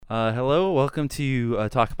Hello, welcome to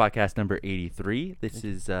Talk Podcast number 83. This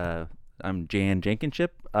is I'm Jan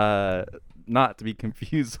Jenkinship, not to be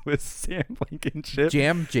confused with Sam Blankenship.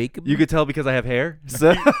 Jam Jacob. You could tell because I have hair.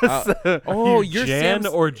 So, You're Jan Sam's...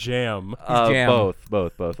 or Jam? Jam.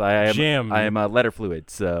 Both. I am Jam. I am letter fluid,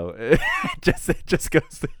 so it just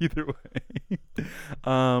goes either way.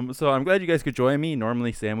 So I'm glad you guys could join me.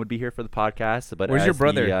 Normally Sam would be here for the podcast, but Where's your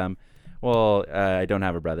brother? I don't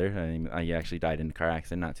have a brother. I actually died in a car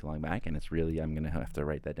accident not too long back, and it's really, I'm going to have to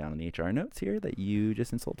write that down in the HR notes here that you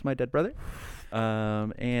just insulted my dead brother.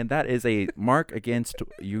 And that is a mark against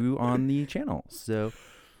you on the channel. So,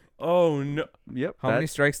 Oh no, yep. How many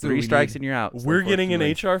strikes do we 3 strikes need? and you're out. we're getting an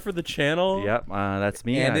unfortunately. HR for the channel. Yep, that's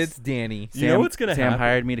me. And Yes. it's Danny. You know what's gonna Sam happen?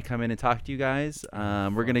 hired me to come in and talk to you guys.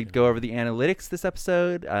 We're going to go over the analytics this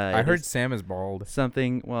episode. I heard Sam is bald.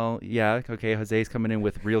 Something, well, yeah, okay, Jose's coming in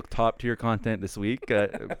with real top-tier content this week.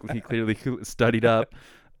 He clearly studied up.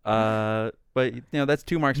 But, that's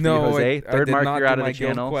 2 marks for you, Jose. I Third did mark, not you're do out of my the guild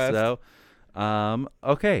channel. quest. So,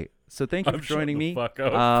 okay. So thank you I'm for joining shutting me. the fuck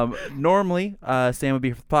up. Normally, Sam would be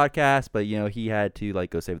here for the podcast, but, he had to,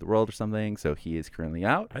 go save the world or something, so he is currently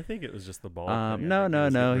out. I think it was just the ball. thing. No.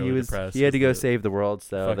 He had to go save the world,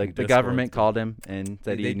 so the fucking government Discord called him and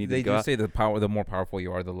said he needed to go do out. say the more powerful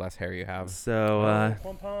you are, the less hair you have. So,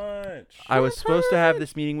 One punch. I was supposed to have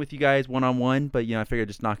this meeting with you guys one-on-one, but, I figured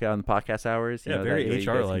just knock it out in the podcast hours. Yeah, that very way you guys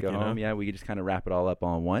can HR-like, go you know? home. Yeah, we could just kind of wrap it all up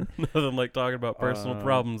all in one. Nothing like talking about personal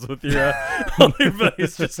problems with your all your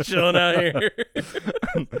buddies just chilling out here.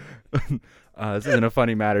 This isn't a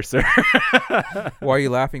funny matter, sir. Why are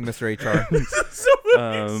you laughing, Mr. HR? So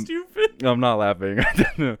fucking stupid. I'm not laughing. I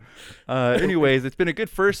don't know. Anyways, it's been a good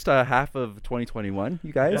first half of 2021,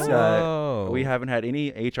 you guys. Oh. We haven't had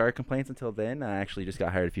any HR complaints until then. I actually just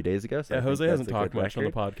got hired a few days ago. So I Yeah, think Jose that's hasn't a talked good much on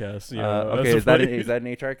the record. podcast. Okay, is that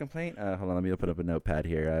an HR complaint? Hold on, let me put up a notepad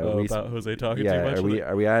here. about Jose talking too much?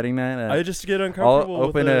 Are we adding that? I just get I'll uncomfortable.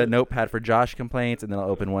 open with a it. notepad for Josh complaints, and then I'll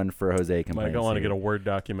open one for Jose complaints. I don't want to here. get a Word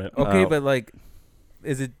document. Okay, Oh. but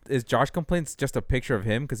is Josh complaints just a picture of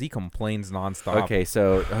him? Because he complains nonstop. Okay,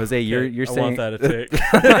 so Jose, you're I saying want that a tick.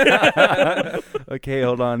 Okay,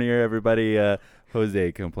 hold on here, everybody.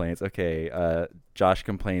 Jose complains. Okay, Josh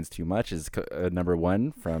complains too much is number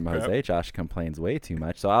 1 from Jose. Yep. Josh complains way too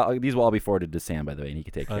much. So these will all be forwarded to Sam, by the way, and he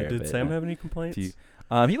can take care of it. Did Sam have any complaints? He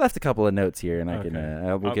left a couple of notes here, and I can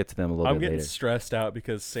Okay. we'll get to them a little I'm bit getting later. stressed out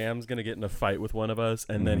because Sam's gonna get in a fight with one of us,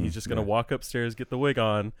 and then he's just gonna yeah. walk upstairs, get the wig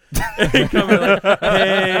on, and come in like,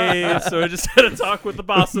 "Hey!" So I just had to talk with the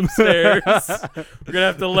boss upstairs. We're gonna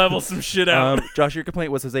have to level some shit out. Josh, your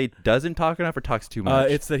complaint was Jose doesn't talk enough or talks too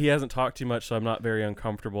much. It's that he hasn't talked too much, so I'm not very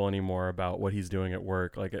uncomfortable anymore about what he's doing at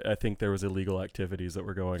work. Like I think there was illegal activities that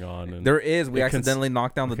were going on, and There is. We It accidentally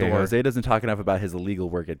knocked down the okay, door. Jose doesn't talk enough about his illegal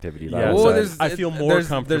work activities. Yeah, Well, so I feel more there's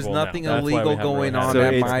comfortable nothing now. That's why we illegal haven't going really on had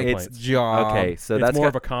at any my complaints. job. Okay, so it's that's more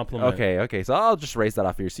of a compliment. Okay, so I'll just raise that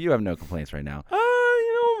off here. So you have no complaints right now.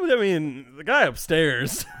 I mean, the guy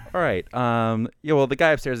upstairs. All right. Well, the guy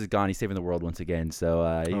upstairs is gone. He's saving the world once again.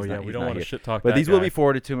 So We he's not, he's don't not want here. to shit talk. But that these will guy. be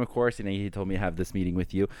forwarded to him, of course. And he told me to have this meeting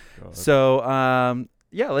with you. God. So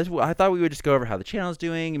I thought we would just go over how the channel's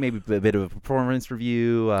doing, maybe a bit of a performance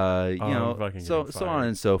review. I'm fucking so getting on fired.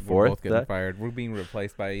 and so We're forth. both getting fired. We're being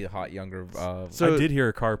replaced by a hot younger. So- I did hear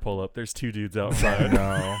a car pull up. There's 2 dudes outside.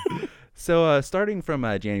 no. So starting from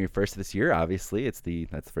January 1st of this year, obviously that's the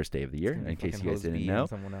first day of the year. In case you guys didn't know.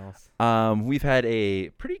 Someone else. We've had a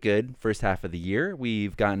pretty good first half of the year.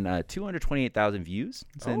 We've gotten 228,000 views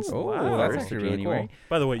since Oh, the wow, that's 1st of actually really January. cool.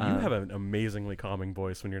 By the way, you Um, have an amazingly calming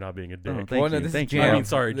voice when you're not being a dick. Oh, thank Well, no, you. this is Thank you. Jam. I mean,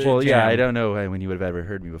 sorry. Well, yeah, Jam. I don't know when you would have ever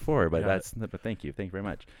heard me before, but Yeah. but thank you. Thank you very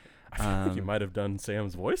much. I feel like you might have done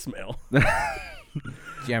Sam's voicemail.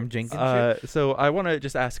 Jam Jenkins. So I want to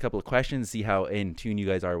just ask a couple of questions, see how in tune you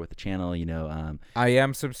guys are with the channel. I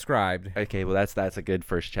am subscribed. Okay, well that's a good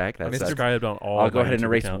first check. I'm That's subscribed on all. I'll go my ahead and YouTube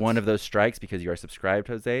erase accounts. one of those strikes because you are subscribed,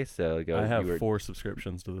 Jose. So go. I have you were, 4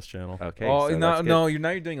 subscriptions to this channel. Okay. Oh so no, that's good. no,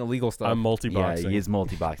 you're doing illegal stuff. I'm Yeah, multi-boxing. he is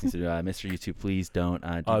multi-boxing. So Mr. YouTube, please don't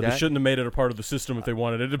do They that. shouldn't have made it a part of the system if they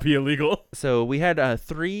wanted it to be illegal. So we had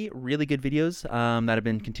 3 really good videos that have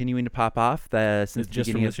been continuing to pop off since the Just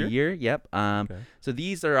beginning from of this the year. Yep. Okay. So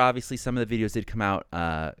these are obviously some of the videos that did come out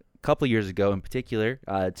a couple years ago in particular.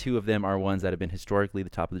 2 of them are ones that have been historically the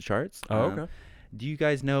top of the charts. Oh, okay. Do you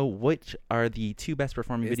guys know which are the 2 best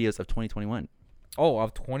performing videos of 2021? Oh,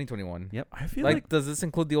 of 2021. Yep. I feel Like, like does this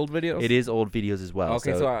include the old videos? It is old videos as well.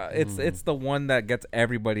 Okay, so it's the one that gets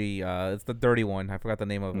everybody. It's the dirty one. I forgot the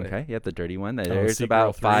name of it. Okay, yep, the dirty one. Oh, There's Seek about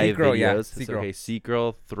Girl 3. 5 Seek Girl, yeah, videos. Seek So, Girl. okay, Seek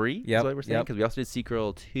Girl 3 is Yep, what we're saying, yep. because we also did Seek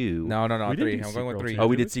Girl 2. No, We did 3. do I'm Seek going with Girl 3. 2. Oh,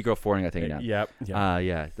 we Did did Seek Girl 4 and got taken down. Yep.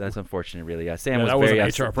 Yeah, that's unfortunate, really. Yeah, Sam Yeah, was that was very an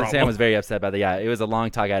upset. HR problem. Sam was very upset about that. Yeah, it was a long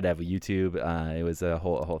talk I had to have with YouTube. It was a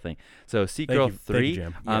whole thing. So Seek Thank Girl you. 3. Thank you,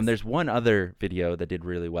 Jam. Yes. There's one other video that did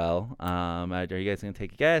really well. Are you guys gonna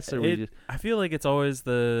take a guess, or we just? I feel like it's always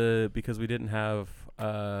because we didn't have.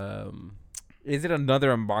 Is it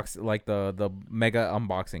another unbox like the mega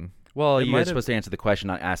unboxing? Well, It you might guys have- supposed to answer the question,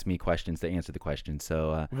 not ask me questions to answer the question.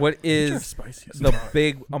 So, What is spicy the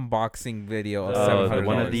big unboxing video of $700?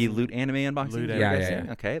 one of the loot anime unboxings. Loot you anime. guys Yeah. saying?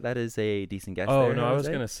 Okay, that is a decent guess. Oh there, no, I was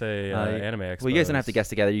Jose. gonna say Uh, Anime Expo. Well, you guys don't have to guess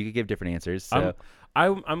together. You could give different answers. So,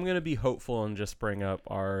 I'm gonna be hopeful and just bring up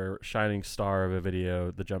our shining star of a video,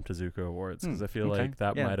 the Jump to Zuko Awards, because I feel okay. like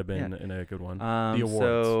that Yeah, might have been yeah. in a good one. The awards.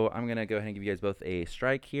 So I'm gonna go ahead and give you guys both a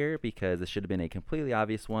strike here because this should have been a completely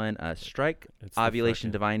obvious one. Strike It's the Ovulation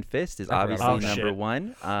fucking- Divine Fist is I forgot obviously about that. number Oh, shit.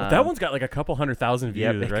 one. But that one's got like a couple 100,000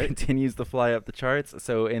 Yep, views, it right? continues to fly up the charts.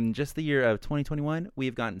 So in just the year of 2021,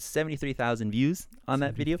 we've gotten 73,000 views on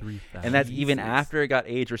that video, and that's even after it got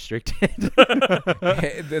age restricted.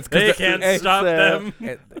 It's 'cause They can't stop them.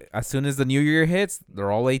 As soon as the new year hits,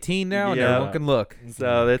 they're all 18 now, and Yeah. everyone can look.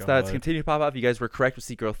 So that's God. continued to pop up. You guys were correct with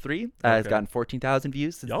Seek Girl 3. It's Okay. gotten 14,000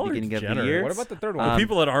 views since Y'all the are beginning of the degenerate. year. What about the third The one?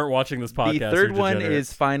 people that aren't watching this podcast. The third are one degenerates.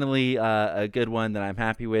 is finally a good one that I'm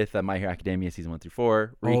happy with. My Hero Academia season 1 through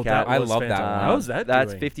 4 Oh, recap. that- I was love that fantastic. one. How's that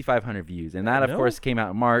That's doing? 5,500 views, and that of No. course came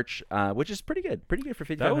out in March, which is pretty good. Pretty good for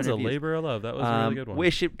 5,500 That was a views. labor of love. That was a really good one.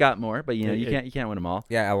 Wish it got more, but you know Yeah, you can't win them all.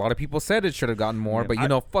 Yeah, a lot of people said it should have gotten more, Yep. but you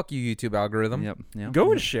know, fuck you, YouTube algorithm. Yep.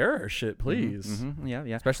 Go and share our shit, please. Yeah.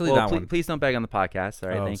 Especially well, that one. Please don't beg on the podcast. All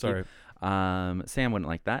right, Oh, thank sorry. you. Sam wouldn't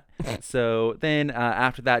like that. So then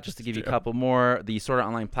after that, just to give you a couple more, the Sword Art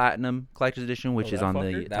Online Platinum Collector's Edition, which Oh, is that on the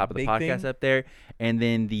fucker? That top of the big podcast thing? up there, and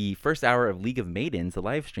then the first hour of League of Maidens, the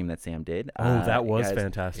live stream that Sam did. Oh, that was has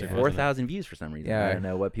fantastic. yeah. wasn't it? 4,000 views for some reason. Yeah. I don't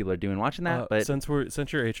know what people are doing watching that, but since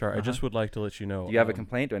you're HR, I just would like to let you know. do you have a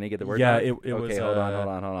complaint? Do I need to get the word? yeah, out? it Okay, was. hold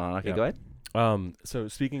on. Okay, yeah. go ahead. So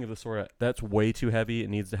speaking of the sword, that's way too heavy. It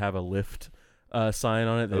needs to have a lift sign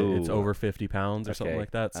on it. That it's Ooh. over 50 pounds or something Okay,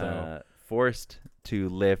 like that. So, forced to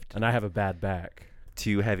lift and I have a bad back.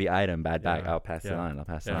 too heavy item, bad back. Yeah, I'll pass it yeah. on. I'll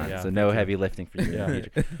pass it Yeah, on. yeah, so thank no you. heavy lifting for you. Yeah. in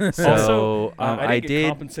the future. So Also, I didn't get did.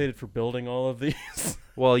 compensated for building all of these.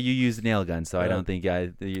 Well, you used a nail gun, so I Yeah. don't think you'll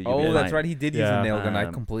be Oh, that's fine. right. He did use Yeah. a nail gun. I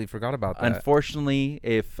Um, completely forgot about that. Unfortunately,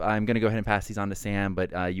 if I'm going to go ahead and pass these on to Sam,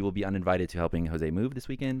 but you will be uninvited to helping Jose move this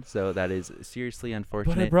weekend, so that is seriously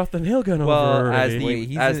unfortunate. But I brought the nail gun well, over. as already. the Wait,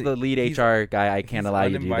 he's as a- the lead he's- HR guy, I can't He's allow you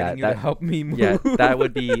to do uninviting that. you to help me move. Yeah, that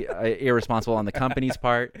would be irresponsible on the company's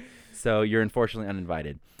part. So you're unfortunately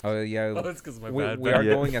uninvited. Oh yeah. Oh, it's because my we bad we back. are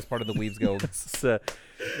Yeah. going as part of the Weaves Guild. So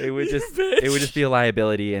it would You just bitch. be a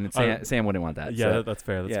liability, and Uh, Sam wouldn't want that. Yeah, so. that's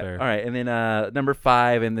fair. That's Yeah. fair. All right, and then number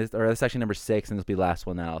 5, and this, or that's actually number 6, and this will be the last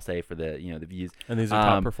one that I'll say for the the views. And these are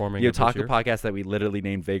top performing. The of this Otaku year. podcast that we literally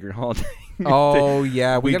named Vagrant Holiday. Oh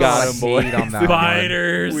yeah, we We got got a lot 'em, of boys. hate on that one.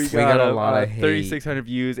 Spiders. we got a lot of hate. 3,600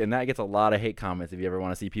 views, and that gets a lot of hate comments if you ever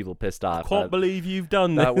want to see people pissed off. Can't believe you've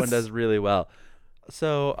done this. That one does really well.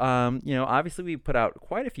 So, obviously we put out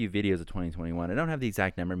quite a few videos of 2021. I don't have the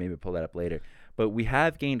exact number. Maybe we'll pull that up later. But we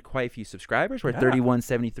have gained quite a few subscribers. We're at Yeah.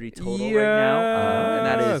 3,173 total right now. And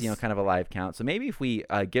that is, Yes. kind of a live count. So maybe if we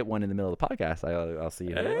get one in the middle of the podcast, I'll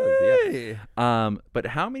see. Hey. But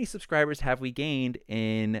how many subscribers have we gained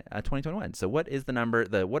in 2021? So what is the number?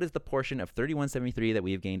 What is the portion of 3,173 that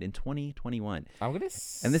we have gained in 2021? I'm gonna.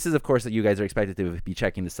 And this is, of course, that you guys are expected to be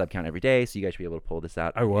checking the sub count every day, so you guys should be able to pull this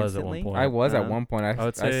out. I was at one instantly. point. I was at Uh, one point. I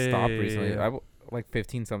would stopped say- recently. Like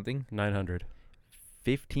 15 something. 900.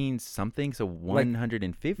 15 something, so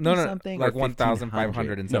 150 No, something, like or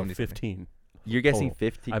 1,500 and No, 70. 15. You're guessing Total.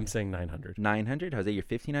 15. I'm saying 900. 900. Jose, you're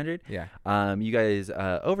 1,500. Yeah. You guys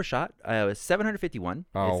overshot. It was 751.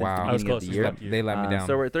 Oh, since wow. the I was beginning of close. the year. They let me down.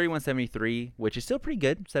 So we're at 3,173, which is still pretty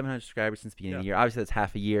good. 700 subscribers since the beginning of the year. Obviously, that's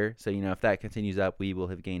half a year. So, if that continues up, we will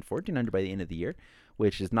have gained 1,400 by the end of the year,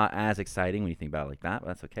 which is not as exciting when you think about it like that, but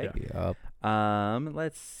that's okay. Yeah. Yup.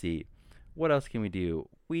 Let's see. What else can we do?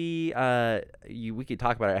 We could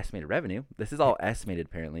talk about our estimated revenue. This is all estimated,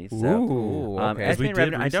 apparently. So, Ooh, okay. estimated we did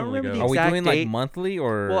revenue. I don't recently remember go. the Are we exact doing date. like monthly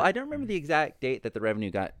or? Well, I don't remember the exact date that the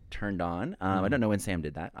revenue got turned on. I don't know when Sam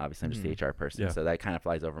did that. Obviously, I'm just the HR person, Yeah. so that kind of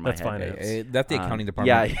flies over my That's head. fine. That's the accounting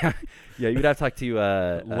department. Yeah. You'd have to talk to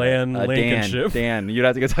Lan Lankenship. Dan. You'd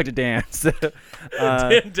have to go talk to Dan. So,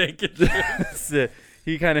 Dan Dankin. so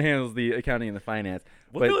he kind of handles the accounting and the finance.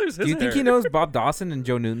 What But color is his Do you think he hair? knows Bob Dawson and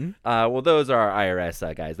Joe Newton? Well, those are IRS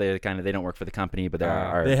guys. They they don't work for the company, but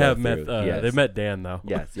They have go met. through. Yes. They've met Dan though.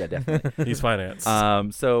 Yes, yeah, definitely. He's finance.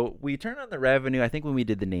 So we turned on the revenue. I think when we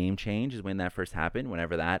did the name change is when that first happened.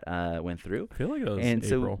 Whenever that went through, I feel like it was and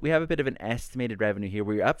so April. we have a bit of an estimated revenue here.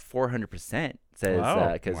 We're up 400%. Says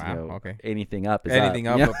Wow. because Wow, you know okay. anything up is Anything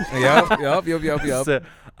up. up? Yep.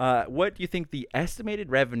 So, what do you think the estimated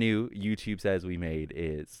revenue YouTube says we made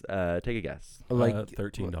is? Take a guess. Like,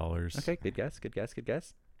 $13. Okay, good guess. Good guess. Good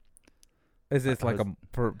guess. is this I like was- a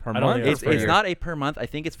per I don't month? think or It's per year? not a per month. I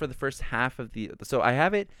think it's for the first half of the. So I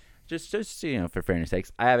have it just for fairness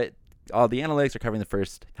sakes. I have it. All the analytics are covering the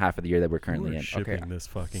first half of the year that we're currently in. Shipping this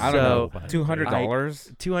fucking. I don't know. So-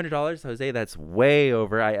 $200. $200, Jose. That's way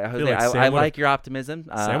over. Jose, like I Sam like your optimism.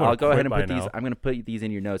 Sam I'll would've go ahead quit and by put these. now. I'm going to put these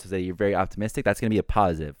in your notes, Jose. You're very optimistic. That's going to be a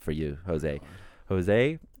positive for you, Jose.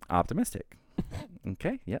 Jose, optimistic.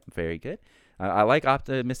 Okay. Yep. Very good. I like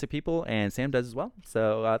optimistic people, and Sam does as well.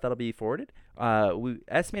 So that'll be forwarded. We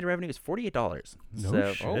estimated revenue is $48. No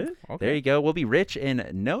so shit. Okay. there you go. We'll be rich in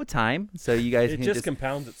no time. So you guys It can just just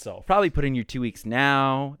compounds itself. probably put in your 2 weeks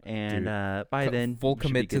now, and Dude. by then Full you should be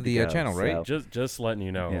commit to good the, go. channel, right? So- Just letting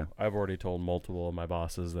you know, Yeah. I've already told multiple of my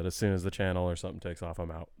bosses that as soon as the channel or something takes off,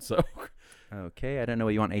 I'm out. So Okay, I don't know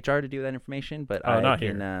what you want HR to do with that information, but Oh, I not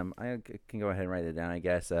can here. can go ahead and write it down. I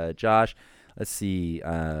guess Josh, let's see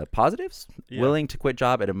positives. Yeah. Willing to quit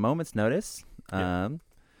job at a moment's notice. Yeah.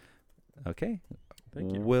 Okay,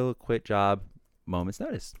 thank you. will quit job moment's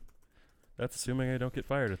notice. That's assuming I don't get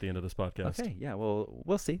fired at the end of this podcast. Okay, yeah, well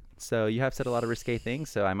we'll see. So you have said a lot of risque things,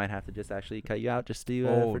 so I might have to just actually cut you out just to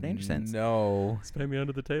Oh, for danger sense. no. Spam me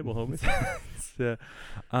under the table, homie. So,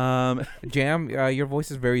 Jam, your voice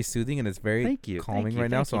is very soothing and it's very Thank you, calming thank you,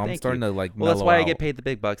 right now, thank so you, I'm thank starting you. to like Well, that's mellow why I out. get paid the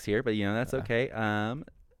big bucks here, but that's okay.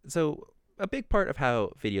 So a big part of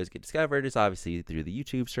how videos get discovered is obviously through the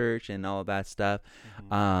YouTube search and all of that stuff.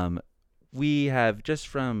 We have just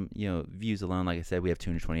from views alone, like I said, we have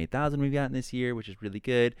 228,000 we've gotten this year, which is really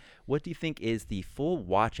good. What do you think is the full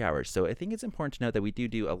watch hours? So I think it's important to note that we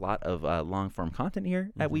do a lot of long form content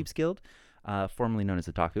here at Weeps Guild, formerly known as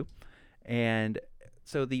Otaku, and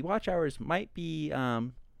so the watch hours might be a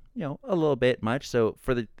little bit much. So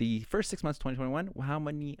for the first 6 months of 2021, how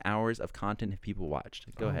many hours of content have people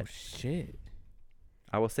watched? Go ahead. Shit.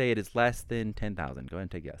 I will say it is less than 10,000. Go ahead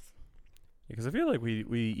and take a guess. Because I feel like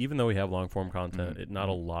we even though we have long form content, not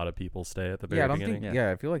a lot of people stay at the very Yeah, I don't beginning. think. Yeah.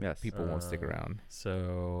 Yeah, I feel like Yes. people won't stick around.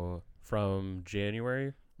 So from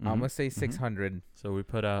January, I'm gonna say 600. so we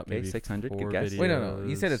put out Okay, maybe 600, good 4 guess. videos. Wait, no.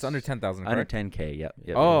 You said it's under 10,000. Under correct? 10K. Yep.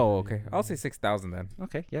 Oh, okay. I'll say 6,000 then.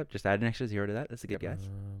 Okay. Yep. Just add an extra zero to that. That's a good guess.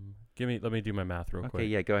 Let me do my math real Okay. quick.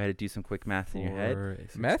 Yeah. Go ahead and do some quick math in your head. 4,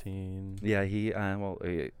 Math? 16. Yeah. He. Well.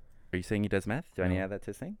 Are you saying he does math? Do I need to No. add that to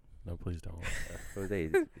his thing? No, please don't.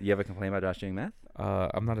 Jose, you have a complaint about Josh doing math?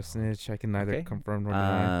 I'm not a snitch. I can neither Okay. confirm nor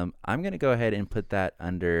deny. I'm gonna go ahead and put that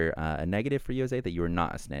under a negative for you, Jose, that you are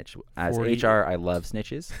not a snitch. As 40 HR, I love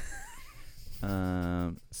snitches.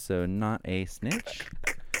 So not a snitch.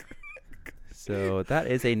 So that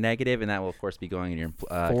is a negative, and that will of course be going in your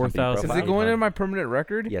company 4,000. Is profile. it going in my permanent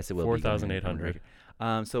record? Yes, it will. be going in your 4,800.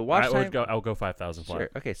 record. So watch time. I'll go 5,000 flat. Sure.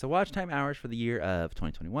 Okay, so watch time hours for the year of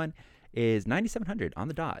 2021 is 9,700 on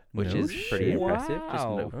the dot, which No is pretty shit. impressive. Just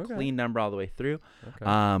Wow. a clean number all the way through.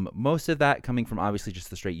 Okay. Most of that coming from obviously just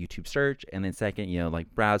the straight YouTube search, and then second,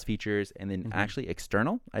 like browse features, and then actually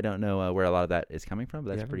external. I don't know where a lot of that is coming from, but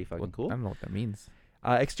that's Yeah, pretty fucking cool. I don't know what that means.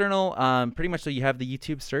 External, pretty much. So you have the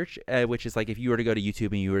YouTube search, which is like if you were to go to YouTube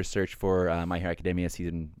and you were to search for My Hero Academia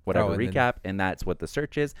season whatever and then- recap, and that's what the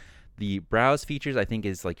search is. The browse features, I think,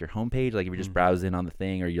 is like your homepage. Like if you're just browsing on the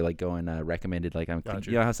thing, or you're like going recommended. Like Gotcha.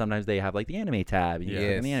 you know how sometimes they have like the anime tab. And you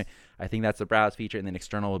click on the Yes. anime. I think that's the browse feature, and then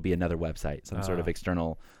external will be another website, some sort of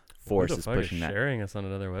external force Who the is fuck pushing that. sharing us on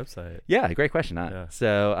another website. Yeah, great question. Yeah.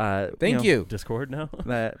 So Thank you. Discord now.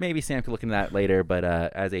 maybe Sam could look into that later, but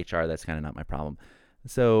as HR, that's kind of not my problem.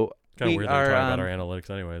 So Kind of we weird that are, we're talking about our analytics,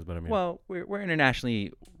 anyways. But I mean, well, we're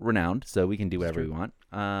internationally renowned, so we can do whatever we want.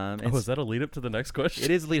 is that a lead up to the next question? It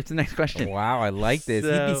is lead up to the next question. Wow, I like this. You'd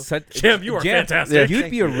be So- such Jam, you are fantastic. You'd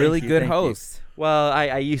Thank be a you, really thank you, good thank you. host. Well,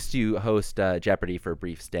 I used to host Jeopardy for a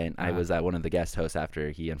brief stint. I Ah. was one of the guest hosts after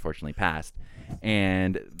he unfortunately passed,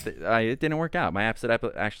 and it didn't work out. My episode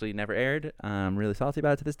actually never aired. I'm really salty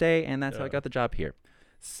about it to this day, and that's how I Yeah. got the job here.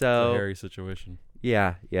 It's a So hairy situation.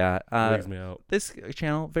 yeah. Leaves me out. This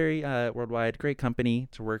channel, very worldwide, great company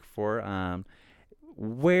to work for.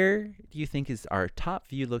 Where do you think is our top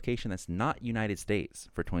view location that's not United States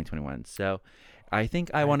for 2021? So I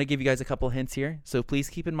think I want to give you guys a couple hints here. So please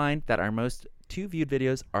keep in mind that our most 2 viewed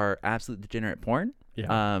videos are absolute degenerate porn.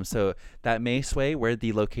 Yeah. So that may sway where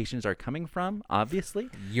the locations are coming from, obviously.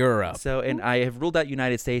 Europe. So, and I have ruled out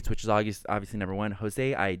United States, which is obviously number 1.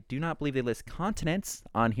 Jose, I do not believe they list continents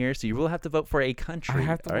on here, so you will have to vote for a country. I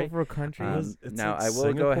have to all vote right? for a country. It's Now, like I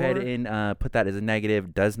will go ahead Singapore? and put that as a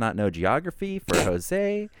negative. Does not know geography for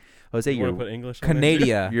Jose. Jose, You want you're to put English on there?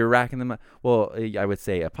 Canada. you're racking them up. Well, I would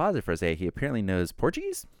say a positive for Jose. He apparently knows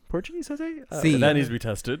Portuguese. Portuguese, Jose? See. That needs to be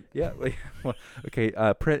tested. Yeah. Well, okay.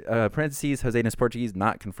 Parentheses, Jose knows Portuguese,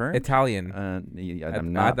 not confirmed. Italian.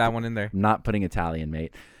 I'm Add that one in there. not putting Italian,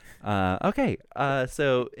 mate. Okay.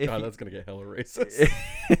 So if God, you, that's gonna get hella racist.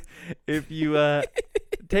 if you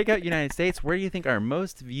take out United States, where do you think our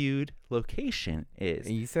most viewed location is?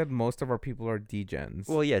 You said most of our people are degens.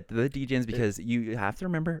 Well, yeah, the degens, because you have to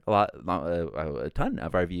remember a ton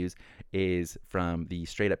of our views is from the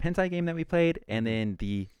straight up hentai game that we played, and then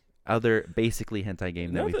the other basically hentai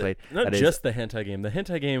game that we played. Not that is just the hentai game. The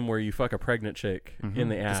hentai game where you fuck a pregnant chick in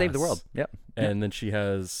the to ass save the world. Yep. and then she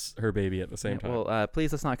has her baby at the same time. Well,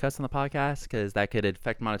 please let's not cuss on the podcast because that could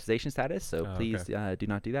affect monetization status. So Oh, please do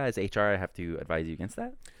not do that. As HR, I have to advise you against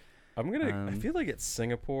that. I'm gonna. I feel like it's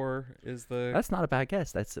Singapore is the. That's not a bad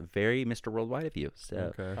guess. That's very Mr. Worldwide of you.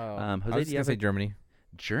 So, Okay. I Jose, was do just you gonna have say a Germany.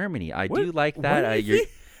 Germany? I What- do like what that. do you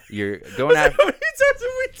You're going after. How many times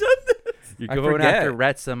have we done this? You're I going after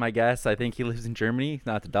forget. Retzum, I guess. I think he lives in Germany.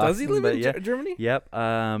 Not to dox Does he him, live but in yeah. Germany? Yep.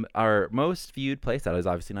 Our most viewed place, that is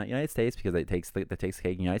obviously not United States because that takes the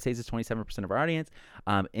cake. United States is 27% of our audience.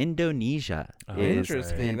 Indonesia Oh, is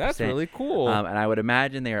Interesting. 10%. That's really cool. And I would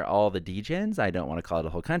imagine they are all the degens. I don't want to call it a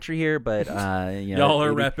whole country here, but you know, Y'all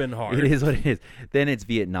are it- repping hard. It is what it is. Then it's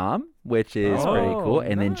Vietnam, which is pretty cool, Oh,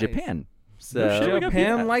 and then nice. Japan. No shit, So we got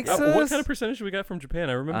Japan beat- likes What us? kind of percentage we got from Japan?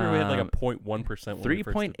 I remember we had like a 0.1%.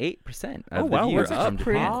 3.8%. Oh, wow, We're that's actually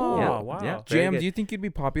pretty Japan. cool. Yeah, Oh, wow. yeah, very Jam, good. do you think you'd be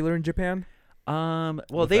popular in Japan? Well,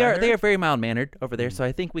 With they that are hair? very mild mannered over there, so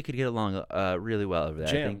I think we could get along really well over there.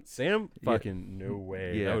 I Jam, think. Sam, Yeah. fucking no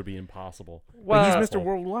way. Yeah. That would be impossible. Well, he's Well, Mr.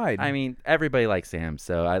 Worldwide. I mean, everybody likes Sam,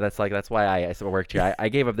 so that's why I worked here. I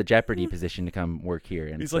gave up the Jeopardy position to come work here,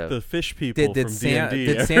 and He's so like the fish people Did from Sam- D&D.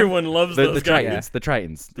 did Sam- Everyone loves the those guys. Tritons. The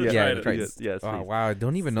Tritons. The Yeah, Tritons. the Tritons. Yes. oh, please. wow, I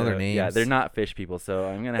don't even know their So, names. Yeah, they're not fish people, so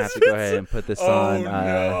I'm gonna have to go ahead and put this Oh, on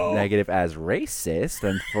no. negative as racist,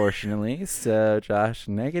 unfortunately. So Josh,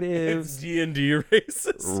 negative It's D&D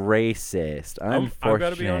racist. racist. I've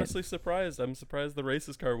got to be Unfortunate. honestly surprised. I'm surprised the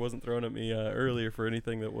racist card wasn't thrown at me earlier for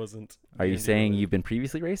anything that wasn't. Are you D&D saying related. you've been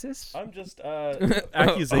previously racist? I'm just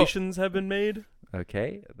accusations have been made.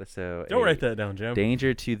 Okay, so Don't a write that down, Jam.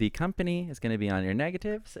 danger to the company is going to be on your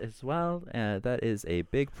negatives as well. That is a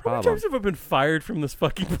big How many problem. times have I been fired from this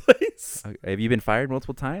fucking place? Okay, have you been fired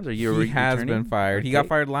multiple times? Are you he has returning? been fired. He got Okay.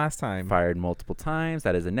 fired last time. Fired multiple times.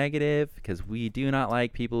 That is a negative because we do not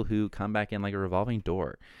like people who come back in like a revolving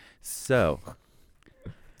door. So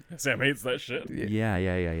Sam hates that shit. yeah.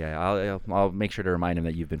 I'll make sure to remind him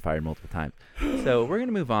that you've been fired multiple times. So we're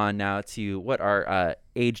gonna move on now to what our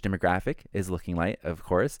age demographic is looking like, of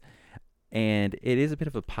course, and it is a bit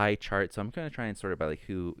of a pie chart. So I'm gonna try and sort it by like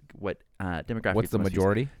what demographic. What's the most used.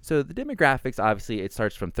 majority? So the demographics, obviously, it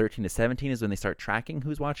starts from 13 to 17 is when they start tracking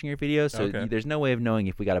who's watching your videos. So Okay. there's no way of knowing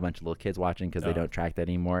if we got a bunch of little kids watching because they Oh. don't track that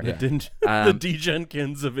anymore. The, Um, the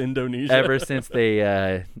Degenkins of Indonesia. Ever since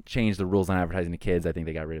they changed the rules on advertising to kids, I think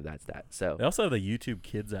they got rid of that stat. So They also have the YouTube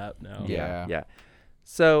Kids app now. Yeah.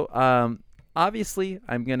 So obviously,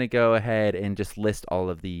 I'm gonna go ahead and just list all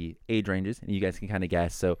of the age ranges, and you guys can kind of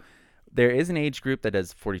guess. So there is an age group that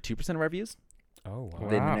does 42% of our views. Oh, wow. Then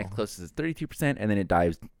the Wow. next closest is 32%, and then it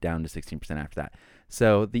dives down to 16% after that.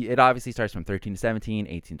 So it obviously starts from 13 to 17,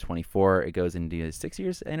 18 to 24. It goes into 6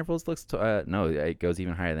 years intervals. No, it goes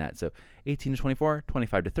even higher than that. So 18 to 24,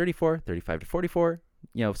 25 to 34, 35 to 44,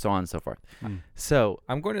 so on and so forth. Hmm. So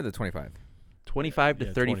I'm going to the 25. 25 to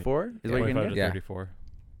Yeah, 34 is what you're 25 gonna to get. Yeah. 34.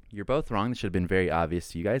 You're both wrong. This should have been very obvious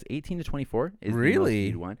to you guys. 18 to 24 is the most Really?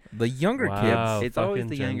 viewed one. The younger Wow. kids. Oh, It's always fucking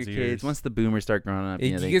the Gen younger Zers. kids. Once the boomers start growing up,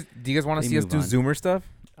 Hey, do you guys want they to see us move do on. Zoomer stuff?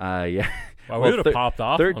 yeah. Wow, Well, we would have popped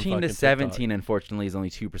off. on 13 to fucking 17, unfortunately, is only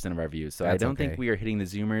 2% of our views. So I That's don't think okay. we are hitting the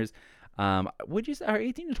Zoomers. Would you say are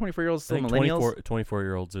 18 to 24 year olds TikTok. still I think millennials?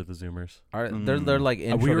 24-year-olds are the Zoomers. They're like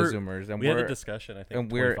intro we were- to Zoomers, and We had a we're discussion, I think.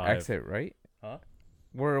 and we're 25. exit, right? Huh?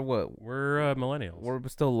 We're what? We're millennials. We're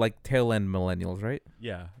still like tail end millennials, right?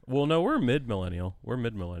 Yeah. Well, no, we're mid-millennial.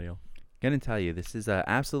 Gonna tell you, this is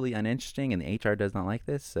absolutely uninteresting, and the HR does not like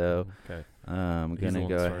this. So Okay. I'm He's the gonna one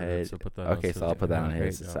go that started it, ahead. so put that on Okay, so I'll put that on Okay,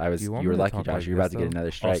 his. yeah. I was. Do you You, want were me to lucky, talk Josh. like You're about this, to get though?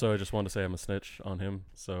 another strike. Also, I just wanted to say I'm a snitch on him.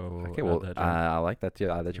 So okay, add well, that, Jam. I like that too.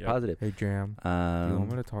 That you're Yep. positive. Hey, Jam. Do you want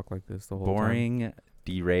me Um, to talk like this the whole boring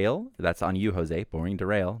derail. That's on you, Jose. Boring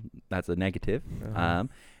derail. That's a negative. time?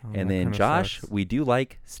 And then Josh, we do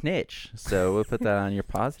like snitch. So we'll put that on your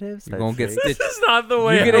positives. You're gonna get That's This stitched. is not the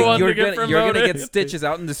way You're I want to get gonna get promoted. stitches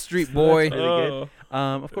out in the street, boy. That's really good.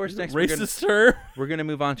 Oh. Of course, next we're gonna, Racist term. we're gonna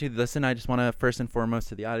move on to listen. I just want to first and foremost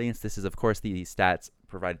to the audience. This is of course the stats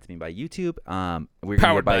provided to me by YouTube. We're gonna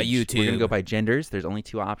Powered go by We're gonna go YouTube. by genders. There's only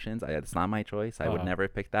 2 options. It's not my choice. I would Oh. never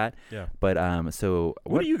pick that. Yeah. But so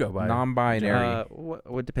What do you go by? Non-binary.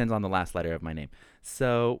 what depends on the last letter of my name.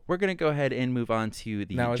 So we're gonna go ahead and move on to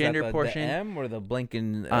the Now, is gender that the portion. M or the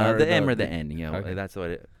blinking? The M or the N, you know, Okay. that's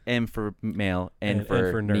what M for male, N And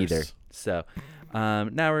for nurse. neither. So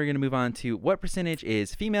now we're going to move on to what percentage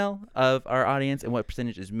is female of our audience and what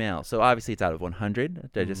percentage is male. So obviously it's out of 100.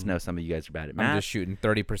 I just know some of you guys are bad at I'm math. just shooting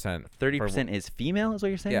 30%. 30% is female is what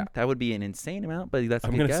you're saying? Yeah. That would be an insane amount, but that's a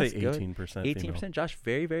I'm good gonna guess. say Go 18%. 18%, Josh,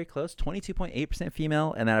 very, very close. 22.8%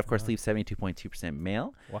 female, and that, of course, leaves 72.2%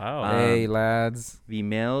 male. Wow. Hey, lads. The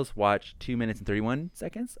males watch 2 minutes and 31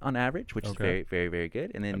 seconds on average, which is Okay. very, very, very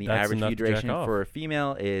good. And then the That's average enough view to jack duration off. for a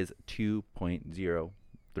female is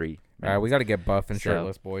 2.03 All right, we got to get buff and So-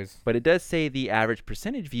 shirtless, boys. But it does say the average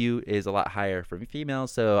percentage view is a lot higher for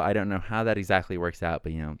females, so I don't know how that exactly works out,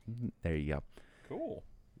 but, you know, there you go. Cool.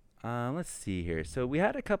 Let's see here. So we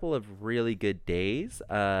had a couple of really good days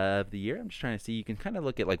of the year. I'm just trying to see. You can kind of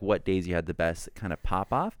look at like what days you had the best kind of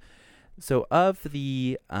pop off. So of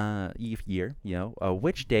the year, you know,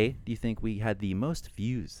 which day do you think we had the most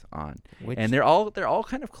views on? And they're all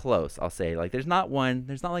kind of close. I'll say like there's not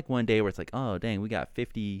like one day where it's like, oh dang, we got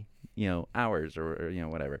 50 hours or you know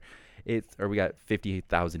whatever. Or we got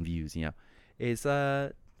 50,000 views. You know, it's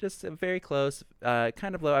just very close,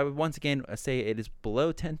 kind of low. I would once again say it is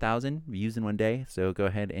below 10,000 views in one day. So go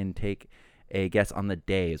ahead and take a guess on the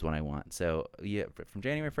day is what I want. So yeah, from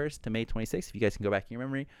January 1st to May 26th, if you guys can go back in your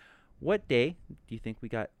memory, what day do you think we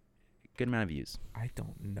got a good amount of views? I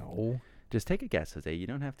don't know. Just take a guess, Jose. You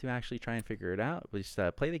don't have to actually try and figure it out. Just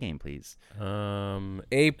play the game, please.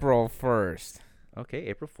 April 1st. Okay,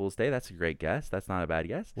 April Fool's Day. That's a great guess. That's not a bad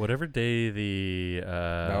guess. Whatever day the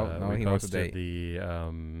No, we he knows the posted date.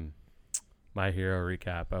 the My Hero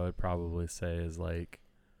recap, I would probably say is like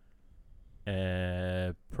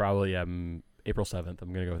probably April 7th.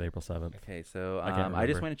 I'm gonna go with April 7th. Okay, so I can't I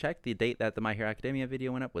just remember. went to check the date that the My Hero Academia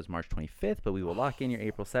video went up was March 25th, but we will lock in your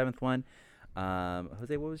April 7th one.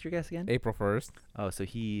 Jose, what was your guess again? April 1st. Oh, so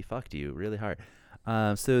he fucked you really hard.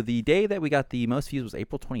 So the day that we got the most views was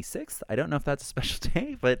April 26th. I don't know if that's a special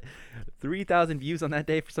day, but 3,000 views on that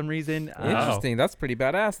day for some reason. Interesting. That's pretty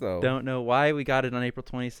badass, though. Don't know why we got it on April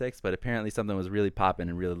 26th, but apparently something was really popping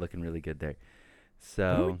and really looking really good there. What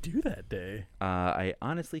do we So do that day? I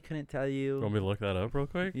honestly couldn't tell You want you. me to look that up real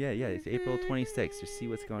quick? Yeah, it's April 26th. Just see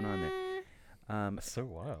what's going on there. That's so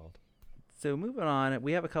wild. So moving on,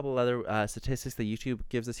 we have a couple other statistics that YouTube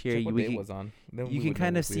gives us here. Check what We day it can- was on. Then you we can would know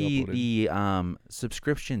kind of what we see uploaded. the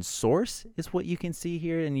subscription source is what you can see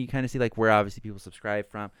here, and you kind of see like where obviously people subscribe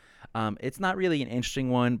from. It's not really an interesting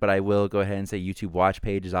one, but I will go ahead and say YouTube watch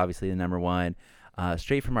page is obviously the number one.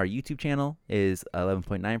 Straight from our YouTube channel is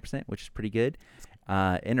 11.9%, which is pretty good.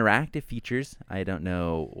 Interactive features, I don't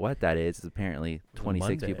know what that is. Apparently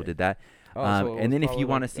 26 people Monday. did that. Oh, so it and was then if probably you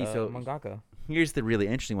want to like, see, so mangaka. here's the really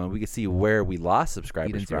interesting one. We can see where we lost Eden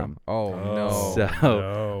subscribers Zero. from. Oh, no. So,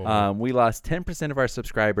 no. We lost 10% of our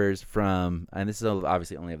subscribers from, and this is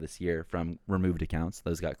obviously only of this year, from removed accounts.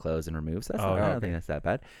 Those got closed and removed. So that's Oh, I don't okay. think that's that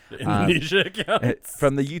bad. Indonesia accounts.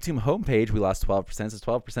 From the YouTube homepage, we lost 12%. So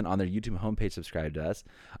 12% on their YouTube homepage subscribed to us.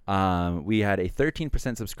 We had a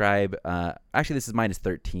 13% subscribe. Actually, this is minus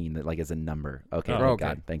 13, that like as a number. Okay, Oh, thank okay.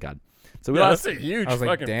 God, thank God. So we Yeah, lost. that's a huge I was like,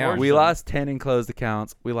 fucking damn. portion. We lost 10 in closed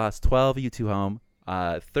accounts. We lost 12 YouTube home.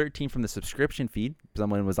 13 from the subscription feed.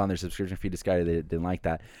 Someone was on their subscription feed, decided they didn't like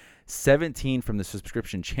that. 17 from the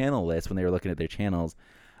subscription channel list when they were looking at their channels.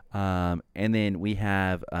 And then we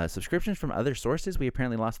have subscriptions from other sources. We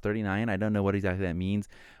apparently lost 39. I don't know what exactly that means,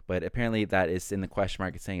 but apparently that is in the question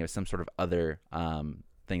mark. It's saying it was some sort of other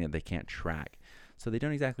thing that they can't track. So they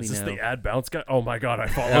don't exactly Is this know. the ad bounce guy? Oh my god, I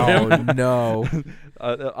follow him. Oh, no.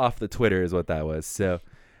 Off the Twitter is what that was. So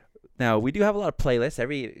now we do have a lot of playlists.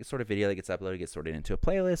 Every sort of video that gets uploaded gets sorted into a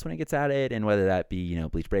playlist when it gets added, and whether that be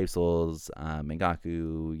Bleach Brave Souls,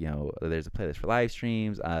 Mangaku, there's a playlist for live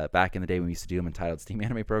streams. Back in the day when we used to do them entitled Steam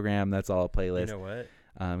Anime Program, that's all a playlist. You know what?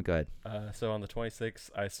 Go ahead. So on the 26th,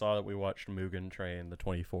 I saw that we watched Mugen Train the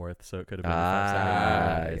 24th, so it could have been 5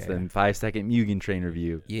 seconds. It's the 5-second Mugen Train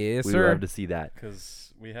review. Yes, We sir. love to see that.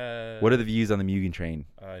 Because we had... What are the views on the Mugen Train?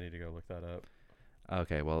 I need to go look that up.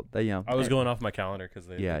 Okay, well, I was going off my calendar because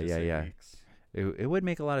they Yeah, just yeah, say yeah. weeks. It would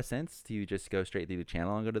make a lot of sense to just go straight through the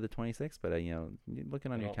channel and go to the 26th, but looking on They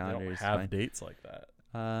your don't- calendar they is don't have fine. dates like that.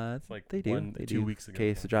 It's It's like they do. They 2 do. weeks ago.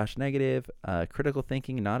 Okay, so Josh negative. Critical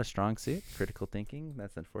thinking, not a strong suit. Critical thinking,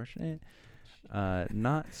 that's unfortunate.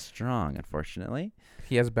 Not strong, unfortunately.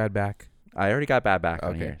 He has a bad back. I already got bad back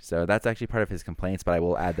on Okay. here, so that's actually part of his complaints. But I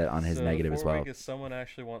will add that on his So negative as well. 4 week is someone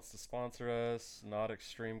actually wants to sponsor us. Not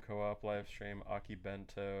Extreme Co-op live stream. Aki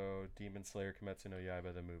Bento, Demon Slayer, Kimetsu no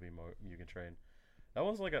Yaiba, the movie Mugen Train. That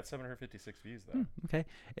one's only got 756 views though. Okay,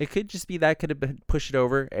 it could just be that could have been pushed it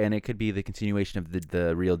over, and it could be the continuation of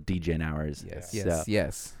the real DGen hours. Yes, Yeah. yes, So,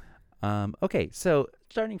 yes. okay, so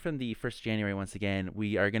starting from the 1st January, once again,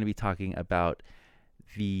 we are going to be talking about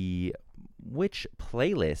which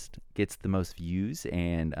playlist gets the most views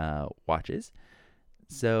and watches.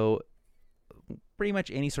 So pretty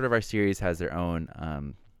much any sort of our series has their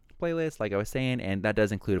own playlist, like I was saying, and that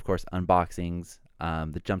does include, of course, unboxings.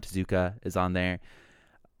 The Jump to Zuka is on there.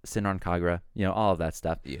 Senran Kagura, all of that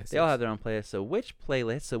stuff. Yes, They all have their own playlist. So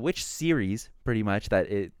which series, pretty much,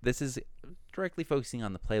 this is directly focusing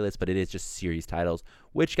on the playlist, but it is just series titles,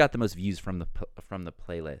 which got the most views from the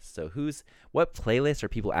playlist. So what playlist are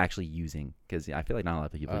people actually using? Because I feel like not a lot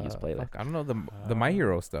of people use playlists. I don't know the My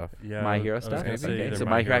Hero stuff. Yeah, My Hero I was stuff. gonna say Okay, either so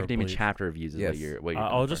My My Hero Hero or Academia Bleach. chapter reviews is Yes. what you're. I'll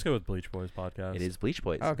going just for. go with Bleach Boys podcast. It is Bleach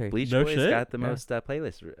Boys. Okay. Bleach No Boys shit? got the Yeah. most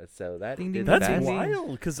playlists. So that Ding, ding, is ding, That's ding, ding.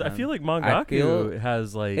 wild because I Um, feel like I Mangaku feel-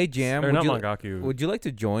 has like. Hey, Jam, or would not you- Mangaku. Would you like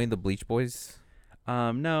to join the Bleach Boys?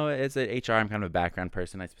 No, as an HR, I'm kind of a background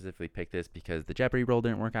person. I specifically picked this because the Jeopardy role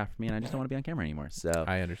didn't work out for me, and I just don't want to be on camera anymore. So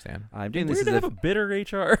I understand. I'm doing Weird this to as have a bitter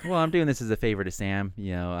HR. I'm doing this as a favor to Sam. He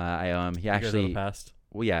You guys know the actually, past.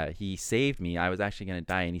 well, yeah, he saved me. I was actually gonna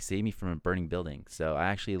die, and he saved me from a burning building. So I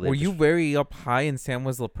actually lived. Were you very up high and Sam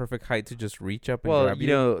was the perfect height to just reach up and Well, grab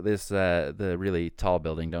you? this the really tall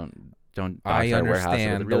building. Don't I dox our warehouse. But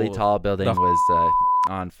understand. the really The- tall building the- was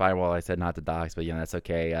on fire. Well, I said not to dox, but that's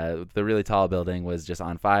okay. The really tall building was just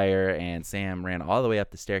on fire, and Sam ran all the way up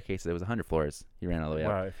the staircase. It was 100 floors. He ran all the way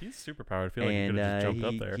up. Wow, if he's super powered, I feel like he And could have just jumped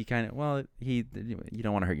up there. he kind of you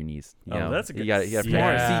don't want to hurt your knees. You Oh, know? that's a good- you got Smart.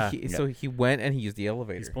 Yeah. See, so he went and he used the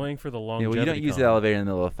elevator. He's playing for the Yeah, longevity. well, you don't use the con. elevator in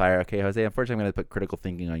the middle of a fire. Okay, Jose, unfortunately, I'm going to put critical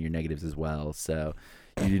thinking on your negatives as well. So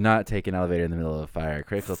you do not take an elevator in the middle of a fire.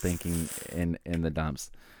 Critical thinking in the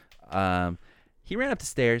dumps. He ran up the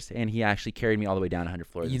stairs, and he actually carried me all the way down 100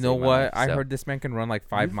 floors. You and know saved my what? life, I so- heard this man can run like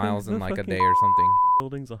 5 You miles think in the like a fucking day or something.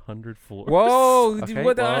 Building's 100 floors. Whoa! Okay,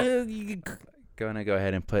 What well- the? Going to go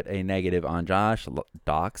ahead and put a negative on Josh.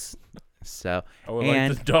 Docs. So I would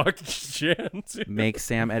And- like to dock Jan too. make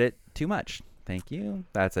Sam edit too much. Thank you.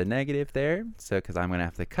 That's a negative there. So because I'm going to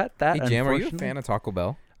have to cut that. Hey, Jam, are you a unfortunately. fan of Taco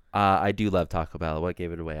Bell? I do love Taco Bell. What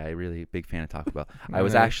gave it away? I really big fan of Taco Bell. I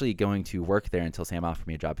was Alright. actually going to work there until Sam offered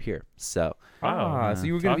me a job here. So Wow. So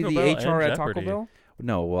you were going to Taco be Bell the and HR at Taco Jeopardy. Bell?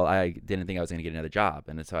 no, well, I didn't think I was going to get another job,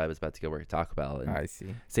 and so I was about to go work at Taco Bell. And I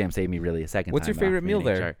see. Sam saved me really a second. What's time your favorite off being meal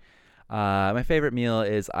in there? HR. My favorite meal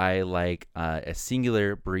is I like a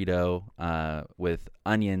singular burrito with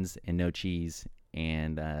onions and no cheese,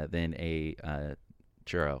 and then a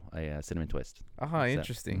churro, a cinnamon twist. Ah, So,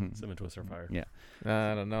 interesting. mhm. Cinnamon Twists are fire. Yeah.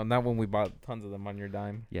 I don't know. Not when we bought tons of them on your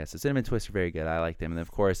dime. Yeah, so cinnamon twists are very good. I like them, and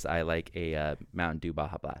of course, I like a Mountain Dew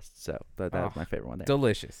Baja Blast. So that's Oh, my favorite one there.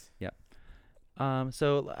 Delicious.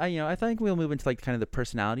 So I think we'll move into like kind of the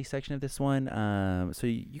personality section of this one. So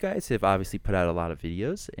you guys have obviously put out a lot of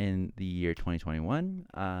videos in the year 2021.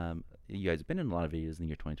 You guys have been in a lot of videos in the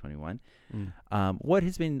year 2021. What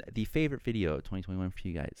has been the favorite video of 2021 for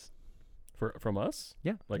you guys? From us?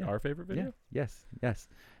 Yeah, Like yeah, our favorite video? Yeah, yes.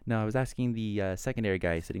 No, I was asking the secondary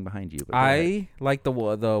guy sitting behind you. But go ahead. I like the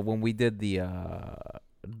when we did the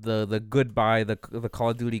goodbye, the Call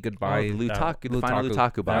of Duty goodbye. the Lutaku, the final Lutaku.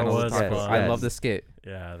 Lutaku That box. was Yes, fun. I yes. love the skit.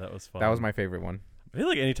 Yeah, that was fun. That was my favorite one. I feel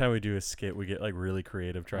like anytime we do a skit, we get like really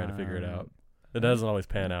creative trying to figure it out. It doesn't always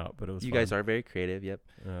pan out, but it was You fun. guys are very creative. Yep.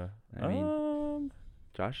 Yeah. I mean,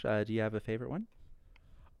 Josh, do you have a favorite one?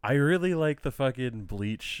 I really like the fucking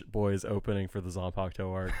Bleach Boys opening for the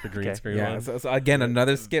Zanpakuto arc, the green Okay. screen Yeah. one. So again,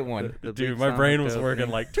 another skit one. The Dude, Bleach my brain was Zanpakuto working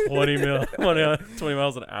thing. like 20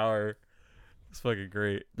 miles an hour. It's fucking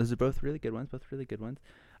great. Those are both really good ones.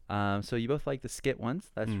 So you both like the skit ones.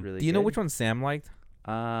 That's really. Do you know good. which one Sam liked?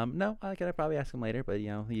 No, I could probably ask him later, but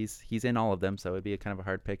he's in all of them, so it'd be a kind of a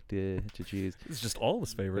hard pick to choose. It's just all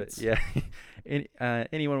his But favorites. yeah,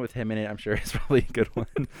 anyone with him in it, I'm sure is probably a good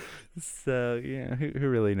one. So yeah, who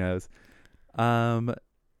really knows?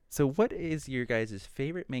 So what is your guys'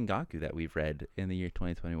 favorite mangaku that we've read in the year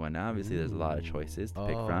 2021? Now, obviously, there's a lot of choices to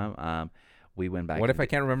pick Oh. from. We went back. What and if I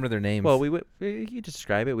can't remember their names? Well, you just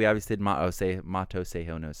describe it. We obviously did Mato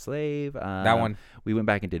Seiho no Slave. that one. We went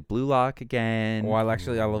back and did Blue Lock again. Well,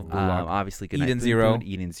 actually, I love Blue Lock. Obviously, Eden Goodnight Zero. Boon Boon,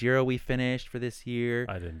 Eden Zero we finished for this year.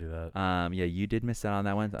 I didn't do that. Yeah, you did miss out on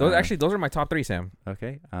that one. Those are my top 3, Sam.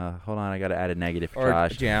 Okay. Hold on, I gotta add a negative for Or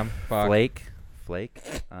Josh. Jam. Fuck. Flake.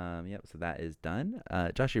 Yep. So that is done.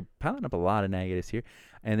 Josh, you're piling up a lot of negatives here,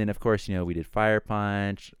 and then of course we did Fire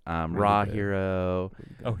Punch, Raw good. Hero,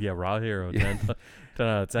 Oh yeah, Raw Hero 10, 10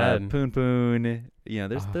 out of 10. Poon Poon.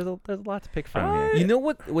 There's Oh. there's a lot to pick from here. You know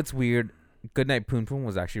what's weird? Goodnight Poon Poon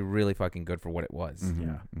was actually really fucking good for what it was. Mhm,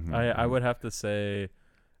 Yeah. mhm, I mhm. would have to say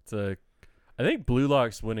I think Blue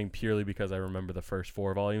Lock's winning purely because I remember the first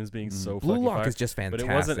 4 volumes being so Blue fucking Lock fire, is just but fantastic.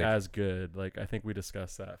 it wasn't as good. Like I think we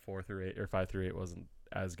discussed that 4 through 8 or 5 through 8 wasn't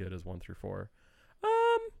as good as 1 through 4.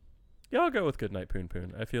 Yeah, I'll go with Goodnight Poon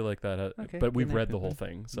Poon. I feel like that. Okay, But we've Goodnight read the Poon whole Poon.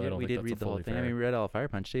 thing, so Yeah, I don't we think did that's read the a whole fully thing. fair. I mean, we read all Fire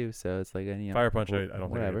Punch too, so it's like Fire Punch, I don't think I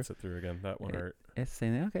whatever. could sit through again. That one hurt. It's the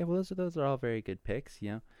same thing. Okay, well those are all very good picks. Is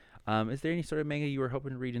there any sort of manga you were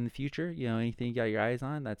hoping to read in the future? Anything you got your eyes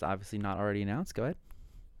on that's obviously not already announced? Go ahead.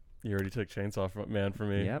 You already took Chainsaw Man from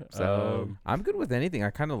me. Yep, so- I'm good with anything. I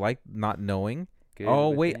kind of like not knowing. Good Oh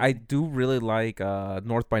with wait, I anything? do really like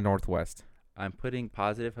North by Northwest. I'm putting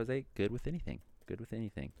positive, Jose. Good with anything. Good with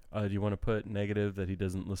anything. do you want to put negative that he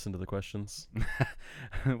doesn't listen to the questions?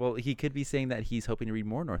 Well, he could be saying that he's hoping to read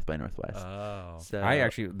more North by Northwest. Oh. So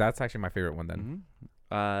That's actually my favorite one then.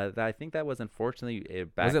 I think that was unfortunately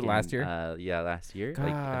back. it last year? Yeah, last year. Like, I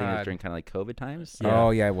think it was God. during kind of like COVID times. Yeah. Oh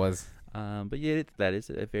yeah, it was. But yeah, that is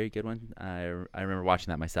a very good one. I remember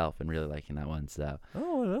watching that myself and really liking that one. So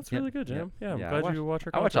Oh, that's Yep, really good, yep. Jam. Yeah, I'm Yeah, glad you watch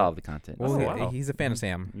our I watch content. all of the content. Well, Oh, he- wow. he's a fan of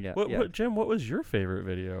Sam. Yeah. What, yeah. Jim, what was your favorite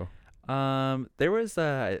video? There was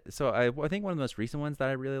I think one of the most recent ones that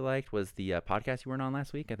I really liked was the podcast you weren't on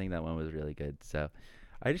last week. I think that one was really good. So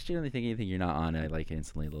I just generally think anything you're not on, I like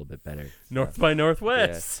instantly a little bit better. North by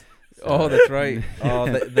Northwest. Oh, that's right. Oh,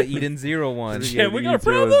 the Eden Zero one. Yeah, we got a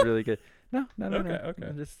the YouTube was problem? really good. No.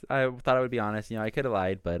 Okay. I thought I would be honest. I could have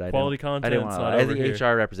lied, but I Quality didn't content. want to lie. As the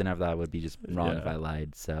HR representative, that would be just wrong if Yeah. I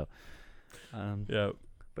lied. So, Yeah.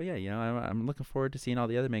 but yeah, I'm looking forward to seeing all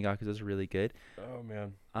the other mangakas. Those are really good. Oh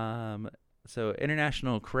man. So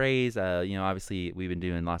international craze. Obviously we've been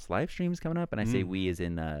doing lots of live streams coming up, and I say Mm. we as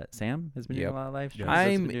in Sam has been doing Yep. a lot of live streams. Yeah. Those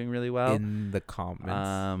have I'm been doing really well. In the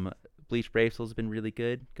comments. Bleach Brave Soul's been really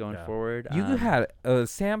good going Yeah. forward. You had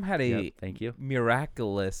Sam had a Yep, thank you.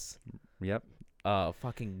 miraculous Yep.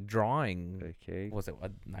 fucking drawing. Okay. Was it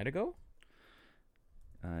a night ago?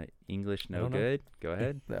 English I no don't know. good. Go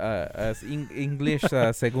ahead. English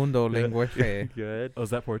segundo lenguaje. Good. Oh,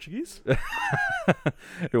 is that Portuguese?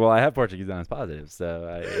 Well, I have Portuguese on as positive,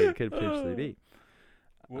 so it could potentially be.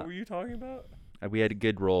 What were you talking about? We had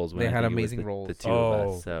good rolls. When They I had think it was amazing the rolls. two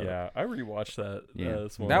of us. So yeah. I rewatched that. Yeah.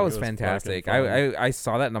 This morning. That It was fucking fantastic. fun. I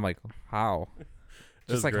saw that and I'm like, how? It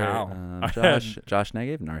was Just like great. how? Josh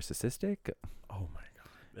Negative, narcissistic, Oh my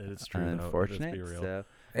god. It's true. though. unfortunate. Let's be real. So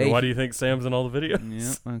Hey, Why do you think Sam's in all the videos?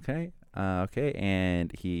 yeah, okay. Okay,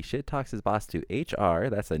 and he shit talks his boss to HR.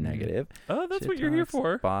 That's a negative. Oh, that's Shit what you're here talks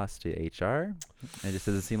for. Boss to HR. It just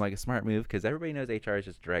doesn't seem like a smart move because everybody knows HR is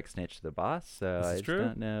just direct snitch to the boss. So This I is just true.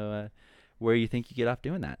 don't know where you think you get off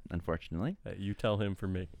doing that. Unfortunately, You tell him for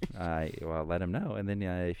me. well, let him know, and then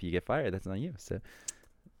if you get fired, that's on you. So.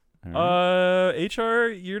 all right. HR,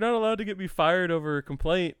 you're not allowed to get me fired over a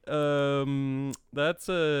complaint. That's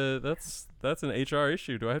an HR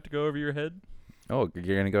issue. Do I have to go over your head? Oh,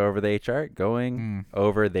 you're gonna go over the HR, going Mm.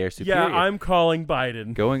 over their superior. Yeah, I'm calling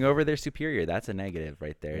Biden. going over their superior. That's a negative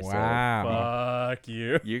right there. Wow. Fuck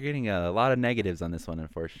you. So you're getting a lot of negatives on this one,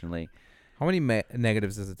 unfortunately. How many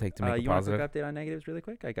negatives does it take to make a You want a positive? quick update on negatives really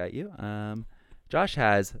quick? I got you. Josh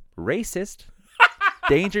has racist,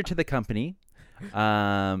 danger to the company.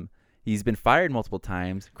 He's been fired multiple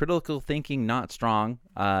times. Critical thinking not strong.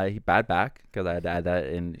 He bad back because I had to add that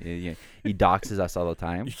in. He doxes us all the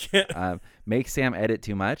time. You can't. Makes Sam edit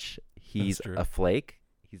too much. He's true. a flake.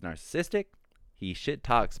 He's narcissistic. He shit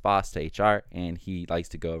talks boss to HR, and he likes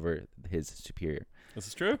to go over his superior. This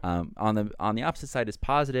is true. On the opposite side is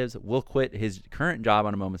positives. Will quit his current job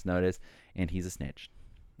on a moment's notice, and he's a snitch.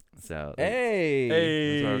 So Hey.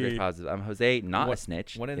 those are great Hey. positives. Jose, not a What-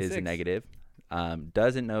 snitch, 1 in is a 6. negative.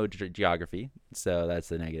 Doesn't know geography, so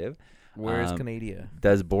that's a negative. Where's Canada?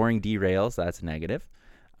 Does boring derails? That's negative.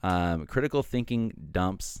 Critical thinking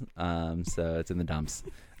dumps. So it's in the dumps.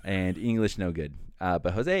 And English no good.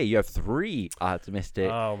 But Jose, you have 3 optimistic.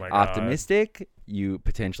 Oh my god. Optimistic. You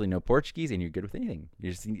potentially know Portuguese, and you're good with anything.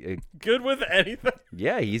 You're just Good with anything.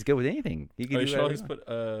 yeah, he's good with anything. He can Are you do sure whatever he's he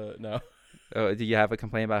put no. wants. Oh, do you have a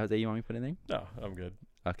complaint about Jose you want me to put in there? No, I'm good.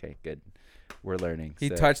 Okay, good. We're learning. He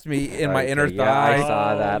so. touched me in my Okay, inner yeah, thigh. I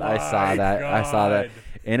saw that. I saw my that. I saw that. God.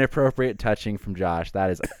 Inappropriate touching from Josh. That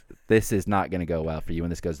is. This is not going to go well for you when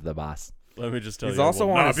this goes to the boss. Let me just tell He's you, also I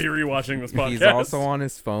will on not his- be rewatching this podcast. He's also on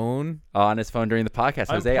his phone. On his phone during the podcast.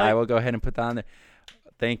 I'm Jose, play- I will go ahead and put that on there.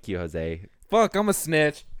 Thank you, Jose. Fuck, I'm a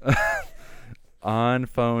snitch. On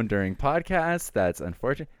phone during podcast. That's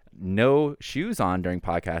unfortunate. No shoes on during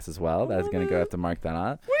podcast as well. That's going to go have to mark that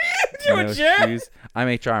on. What are you doing, Jim? shoes. I'm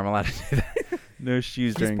HR. I'm allowed to do that. No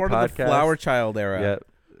shoes He's during part podcast. of the flower child era. Yep.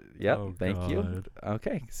 Yep. Oh, Thank you. God.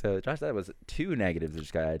 Okay. So, Josh, that was 2 negatives that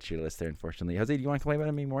just got added to your list there, unfortunately. Jose, do you want to complain about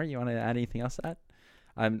any more? You want to add anything else to that?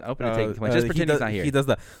 I'm open to taking complaints. Just pretend he's not here. He does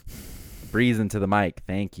the. Breeze into the mic.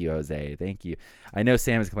 Thank you, Jose. Thank you. I know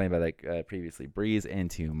Sam has complained about that previously. Breeze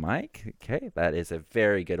into mic. Okay. That is a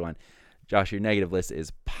very good one. Josh, your negative list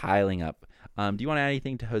is piling up. Do you want to add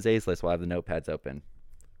anything to Jose's list while I have the notepads open?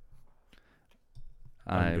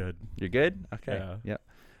 I'm good. You're good? Okay. Yeah. Yep.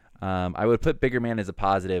 I would put bigger man as a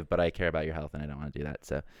positive, but I care about your health and I don't want to do that.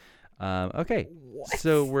 So, okay.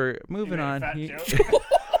 So we're moving on. here.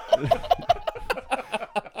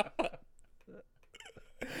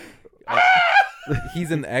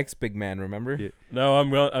 He's an ex big man. Remember? Yeah. No,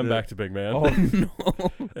 I'm back to big man. Oh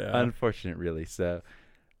no. Yeah. Unfortunate, really. So,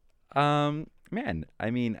 man,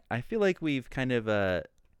 I mean, I feel like we've kind of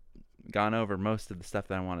gone over most of the stuff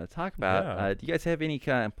that I want to talk about. Yeah. Do you guys have any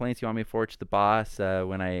kind of complaints you want me to forward to the boss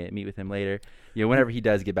when I meet with him later? You know, whenever he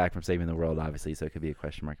does get back from saving the world, obviously, so it could be a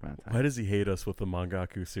question mark amount of time. Why does he hate us with the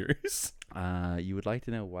Mangaku series? You would like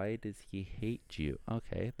to know, why does he hate you?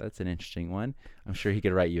 Okay, that's an interesting one. I'm sure he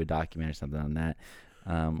could write you a document or something on that.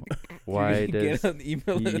 Why You does get an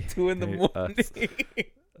email he at 2 in the hate morning? us?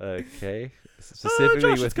 Okay, specifically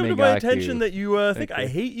Josh, with it's come to my Mangaku. attention that you think I Okay.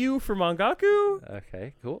 hate you for Mangaku.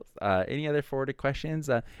 Okay, cool. Any other forwarded questions?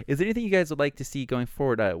 Is there anything you guys would like to see going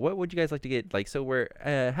forward? What would you guys like to get? Like, so we're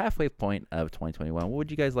halfway point of 2021. What would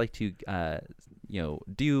you guys like to,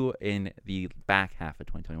 do in the back half of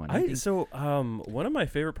 2021? One of my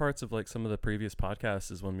favorite parts of like some of the previous podcasts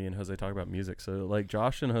is when me and Jose talk about music. So like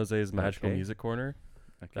Josh and Jose's magical Okay. music corner.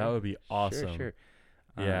 Okay. That would be awesome. Sure.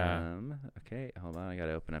 Yeah. Okay, hold on. I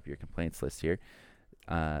gotta open up your complaints list here.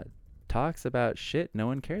 Talks about shit no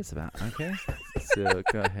one cares about. Okay, so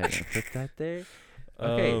go ahead and put that there.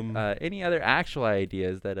 Okay. Any other actual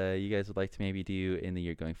ideas that you guys would like to maybe do in the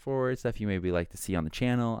year going forward? Stuff you maybe like to see on the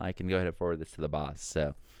channel? I can go ahead and forward this to the boss.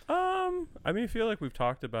 So. I mean, I feel like we've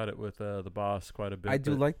talked about it with the boss quite a bit. I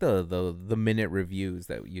do but- like the minute reviews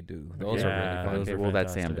that you do. Those Yeah, are really fun. those Okay, are well, that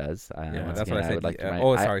Sam fantastic. does. Yeah, Once that's again, what I said. would like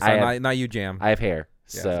to Sorry, I have, not you, Jam. I have hair,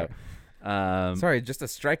 Yeah, so. Sorry, just a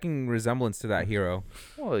striking resemblance to that hero.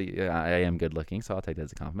 Well, yeah, I am good looking, so I'll take that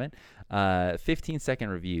as a compliment. 15-second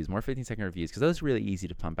reviews, more 15-second reviews, because those are really easy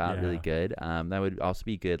to pump out, really Yeah. good. That would also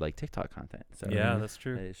be good, like TikTok content. So Yeah, that's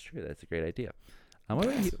true. that is true. That's a great idea.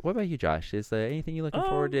 What about you, Josh? Is there anything you're looking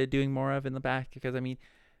forward to doing more of in the back? Because I mean,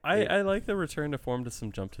 I like the return to form to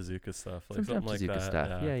some Jump to Zuka stuff, like Some something Jump to like Zuka that.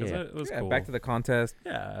 stuff. Yeah, 'cause yeah. It was Yeah, cool. back to the contest.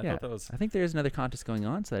 Yeah, I Yeah. thought that was. I think there's another contest going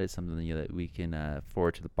on, so that is something that we can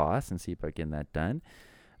forward to the boss and see about getting that done.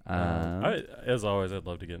 As always, I'd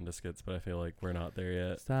love to get into skits, but I feel like we're not there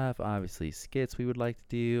yet. Stuff, obviously skits we would like to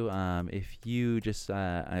do. If you just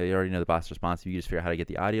I already know the boss response. If you just figure out how to get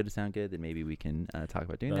the audio to sound good, then maybe we can talk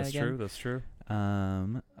about doing That's that again. true. That's true.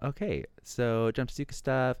 Okay, so Jump to Zuka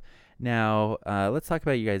stuff. Now let's talk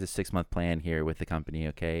about you guys' 6-month plan here with the company.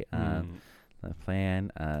 Okay, the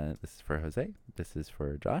plan. This is for Jose. This is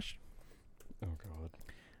for Josh. Oh God.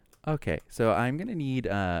 Okay, so I'm gonna need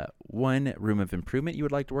one room of improvement you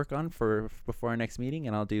would like to work on before our next meeting,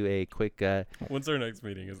 and I'll do a quick. When's our next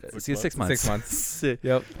meeting? Is it 6 months. 6 months.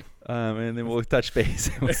 Yep. And then we'll touch base.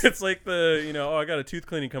 It's like I got a tooth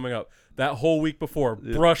cleaning coming up. That whole week before,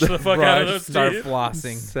 brush the fuck out of those Start teeth.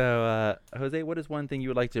 flossing. So, Jose, what is one thing you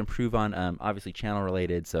would like to improve on? Obviously, channel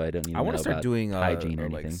related. So I don't need to I want know to start about doing hygiene or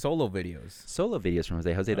like anything. solo videos Solo videos from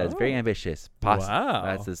Jose. Jose, that's very Oh. ambitious. Wow.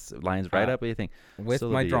 That's this lines right up. What do you think? with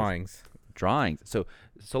Solo my videos. drawings. Drawings. So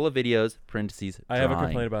solo videos, parentheses, I have a drawing.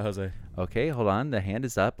 complaint about Jose. Okay, hold on. The hand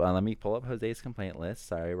is up. Let me pull up Jose's complaint list.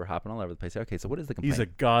 Sorry, we're hopping all over the place. Okay, so what is the complaint? He's a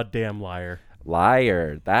goddamn liar.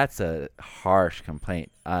 Liar. That's a harsh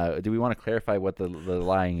complaint. Do we want to clarify what the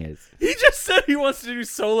lying is? He just said he wants to do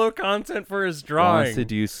solo content for his drawing. Wants to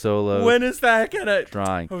do solo When is that gonna?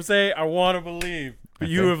 drawing. Jose, I want to believe, but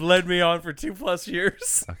you Okay. have led me on for 2+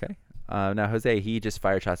 years. Okay. Now, Jose, he just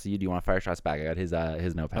fired shots at you. Do you want to fire shots back? I got his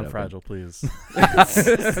notepad I'm open. fragile, please. no,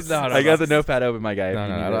 I got the notepad open, my guy. if No, you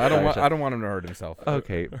no, need I a don't, fire want. shot. I don't want him to hurt himself.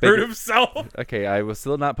 Okay. Hurt bigger- himself. Okay, I will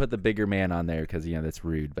still not put the bigger man on there because that's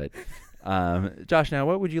rude. But Josh, now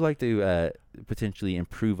what would you like to potentially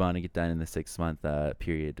improve on and get done in the 6-month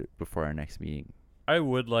period before our next meeting? I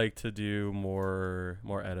would like to do more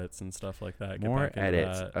edits and stuff like that. Get More back into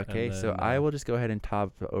edits. that, Okay, and so then, I will just go ahead and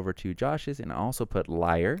top over to Josh's and also put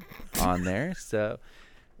liar on there. So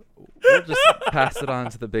we'll just pass it on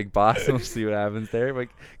to the big boss and we'll see what happens there.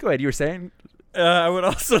 Like, go ahead. You were saying? I would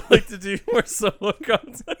also like to do more solo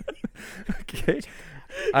content. Okay.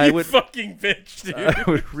 You fucking bitch, dude. I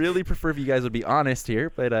would really prefer if you guys would be honest here,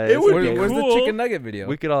 but It it's would Where- be okay. where's cool. the chicken nugget video?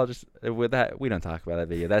 We could all just with that. We don't talk about that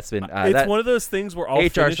video. That's been It's that, one of those things where I'll HR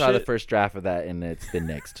finish saw the it, first draft of that and it's been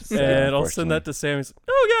nixed. So and I'll send that to Sam. He's,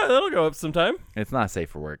 oh yeah, that'll go up sometime. It's not safe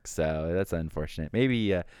for work, so that's unfortunate.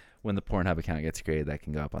 Maybe when the Pornhub account gets created, that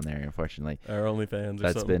can go up on there. Unfortunately, Our OnlyFans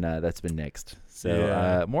or something. that's been nixed. So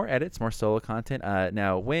Yeah. more edits, more solo content.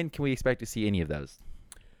 Now, when can we expect to see any of those?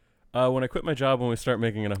 When I quit my job, when we start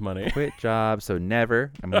making enough money. Quit job. So never.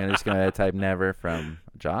 I'm just gonna type never from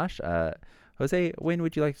Josh. Jose, when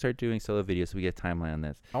would you like to start doing solo videos so we get a timeline on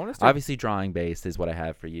this? I want to start. Obviously, drawing based is what I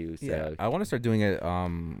have for you. So Yeah, I want to start doing it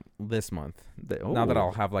this month. Now that oh,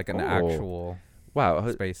 I'll have like an Oh. actual wow,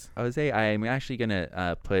 space. Jose, I'm actually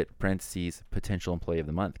gonna put parentheses potential employee of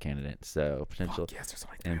the month candidate. So potential Fuck, yes, there's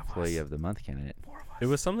only 3 employee of of the month candidate. us. 4 of us. It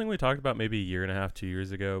was something we talked about maybe a year and a half, 2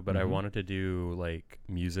 years ago, but I Mhm. wanted to do like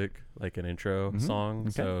music, like an intro Mhm. song. Okay,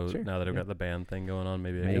 So sure, now that I've yeah. got the band thing going on,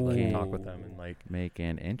 maybe I could like Making- talk with them and like. Make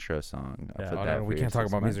an intro song. I'll Yeah. put Oh, that no, for we your can't talk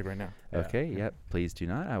 6 about month. music right now. Yeah. Okay, yep. Please do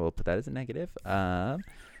not. I will put that as a negative.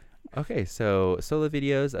 Okay, so solo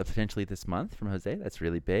videos potentially this month from Jose. That's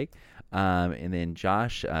really big. And then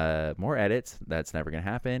Josh, more edits. That's never going to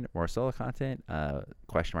happen. More solo content,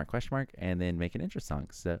 question mark, and then make an intro song.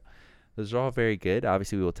 So those are all very good.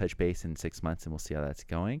 Obviously, we will touch base in 6 months and we'll see how that's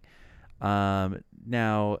going.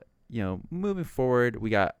 Now, moving forward, we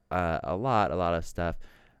got a lot of stuff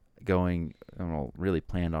going, really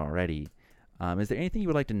planned already. Is there anything you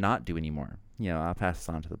would like to not do anymore? I'll pass this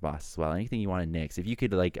on to the boss as well. Anything you want to nix? If you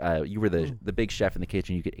could, you were the big chef in the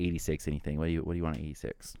kitchen, you could 86 anything. What do you want to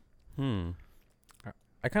 86?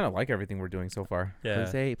 I kind of like everything we're doing so far. Yeah.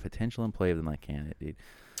 Jose, potential employee of the month candidate, dude.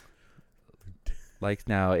 Like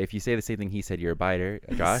now, if you say the same thing he said, you're a biter.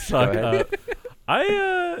 Josh, go Suck ahead.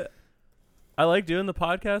 up. I like doing the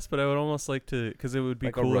podcast, but I would almost like to, because it would be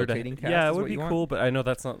Like a cooler rotating cast yeah, it is would what be you want? cool, but I know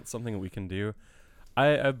that's not something that we can do.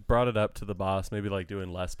 I brought it up to the boss, maybe like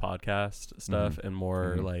doing less podcast stuff and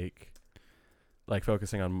more Mhm. like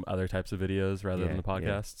focusing on other types of videos rather than the Yeah, yeah,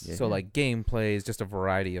 podcasts. yeah. So like gameplays, just a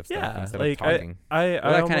variety of stuff Yeah, instead like of talking. I Well, that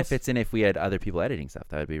kind of almost- fits in if we had other people editing stuff.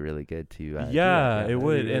 That would be really good to. do that. yeah, that'd it be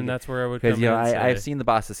would, really and good. that's where I would Because come in and I've say- seen the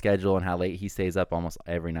boss's schedule and how late he stays up almost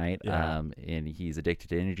every night. Yeah. And he's addicted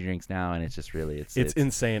to energy drinks now, and it's just really it's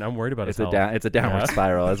insane. I'm worried about it's his a health. it's a downward Yeah.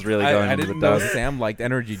 spiral. It's really going I into didn't the know dumps. Sam liked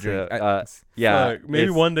energy So, drink. yeah, Fuck, maybe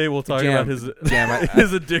it's- one day we'll talk Jam- about his Jam,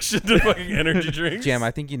 his addiction to fucking energy drinks. Jam,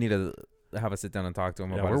 I think you need to have a sit down and talk to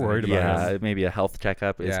him Yeah, about we're his worried energy about drinks. Yeah, maybe a health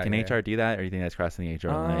checkup. Can Yeah, HR do that, or do you think that's crossing the HR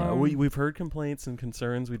line? we've heard complaints and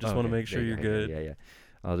concerns. We just want to make sure you're good. Yeah.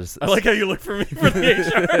 I'll just. I like how you look for me for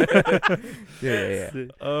the HR. Yeah.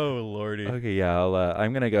 Oh lordy. Okay, yeah.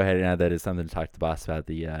 I'm gonna go ahead and add that as something to talk to the boss about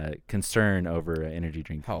the concern over energy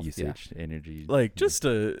drink Health, usage. Energy. Like just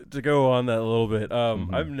to go on that a little bit.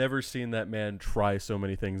 Mhm. I've never seen that man try so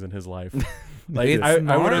many things in his life. Like It's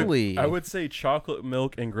gnarly. I would say chocolate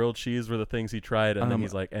milk and grilled cheese were the things he tried, and then Um,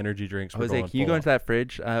 he's like energy drinks. We're Jose, going can you full go on. into that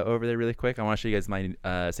fridge over there really quick? I want to show you guys my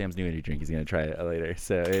Sam's new energy drink. He's gonna try it later.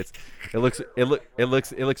 So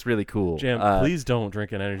it looks really cool. Jam, please don't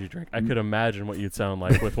drink an energy drink. I could imagine what you'd sound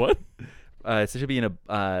like with what. So it should be in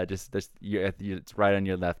a just it's right on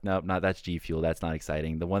your left. Nope, not that's G Fuel. That's not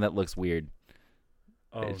exciting. The one that looks weird.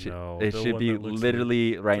 Oh it should, no! It the should one be that looks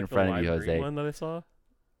literally right in like the front of lime you, green Jose. One that I saw.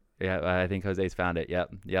 Yeah, I think Jose's found it.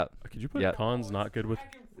 Yep. Could you put Yep. cons not good with?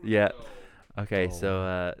 Yeah. Okay, Oh.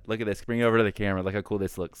 so look at this. Bring it over to the camera. Look how cool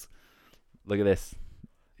this looks. Look at this.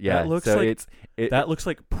 Yeah, That looks so like- it That looks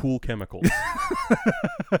like pool chemicals.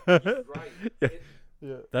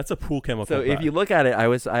 That's a pool chemical. So if bag. you look at it,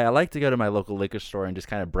 I like to go to my local liquor store and just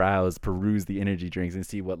kind of peruse the energy drinks and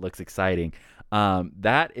see what looks exciting.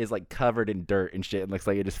 That is like covered in dirt and shit. It looks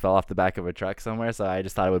like it just fell off the back of a truck somewhere. So I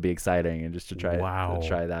just thought it would be exciting and just to try to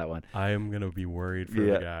try that one. I am gonna be worried for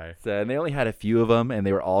the guy. So, and they only had a few of them, and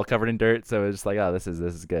they were all covered in dirt. So it was just like, oh, this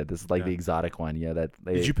is good. This is like the exotic one. Yeah, that.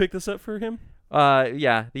 Did you pick this up for him?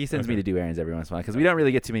 Yeah, he sends me to do errands every once in a while because we don't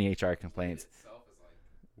really get too many HR complaints.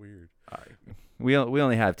 Weird. We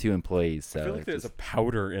only have 2 employees, so I feel like there's a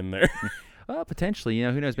powder in there. Well, potentially,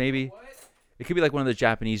 who knows? Maybe it could be like one of those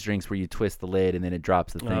Japanese drinks where you twist the lid and then it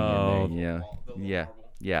drops the thing in there.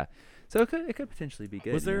 Yeah. So it could potentially be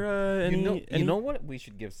good. Was there any? You know what we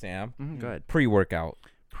should give Sam? Go ahead. Pre-workout.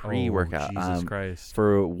 Pre-workout. Jesus Christ.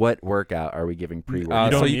 For what workout are we giving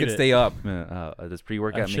pre-workout? So don't you need can it. stay up. Does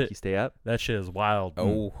pre-workout make you stay up? That shit is wild.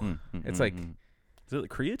 Oh, it's like Is it the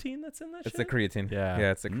creatine that's in that it's shit? the creatine.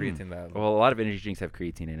 Yeah. It's the creatine that. Well, a lot of energy drinks have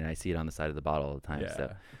creatine in it. I see it on the side of the bottle all the time. Yeah.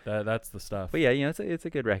 So. That's the stuff. But yeah, it's a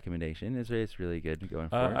good recommendation. It's really good going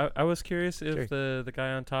forward. I was curious if the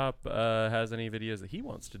guy on top has any videos that he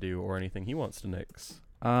wants to do or anything he wants to nix.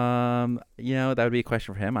 That would be a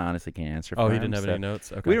question for him. I honestly can't answer. Oh, for he him, didn't have so any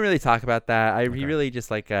notes. Okay. We didn't really talk about that. He Okay. really just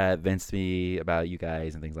venced me about you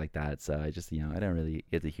guys and things like that. So I just I don't really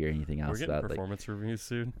get to hear anything else We're getting about performance reviews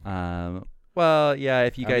soon. Well, yeah.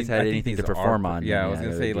 If you guys had I think anything to these are perform on, yeah, then, I was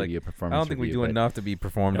gonna they say would like give you a I performance don't think we review, do but- enough to be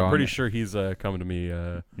performed I'm on. pretty sure he's coming to me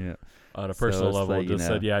Yeah. on a So personal it's level. like, Just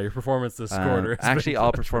said, yeah, your performance this quarter. has been Actually, all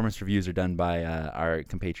phenomenal." performance reviews are done by our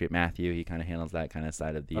compatriot Matthew. He kind of handles that kind of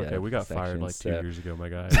side of the. Okay, we got fired section, like 2 so- years ago, my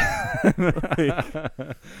guy.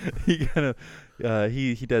 he kind of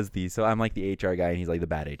he does these. So I'm like the HR guy, and he's like the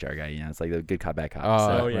bad HR guy. It's like the good cop, bad cop.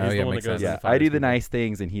 Oh, so, yeah, he's the one that makes goes. sense. yeah. and I do fires the people. nice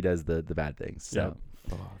things, and he does the bad things. So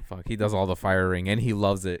Oh, fuck, he does all the firing and he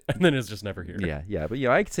loves it. and then it's just never here. yeah. But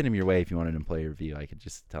I could send him your way if you want an employee review. I could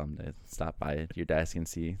just tell him to stop by your desk and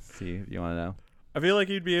see if you want to know. I feel like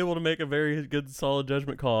you'd be able to make a very good, solid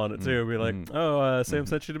judgment call on it too. Be like, Sam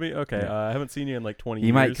sent you to me. Okay, Yeah. I haven't seen you in like 20 He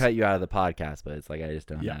years. might cut you out of the podcast, but it's like I just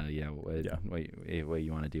don't Yeah. know. Yeah. What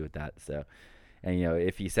you want to do with that. So, and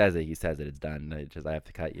if he says it, it's done. I have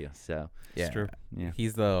to cut you. So Yeah, It's true. yeah.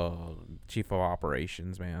 he's the chief of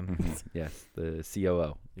operations, man. Yes, the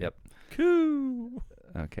COO. Yep. Cool.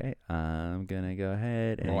 Okay, I'm gonna go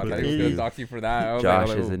ahead and Oh, I put thought he was gonna the- talk to you for that. I was Josh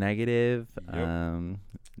like, is oh. a negative. Yep.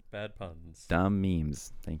 Bad puns. Dumb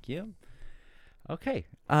memes. Thank you. Okay.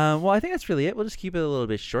 Well, I think that's really it. We'll just keep it a little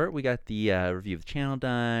bit short. We got the review of the channel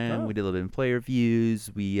done. Oh. We did a little bit of employee reviews.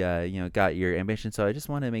 We, got your ambition. So I just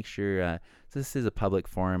want to make sure this is a public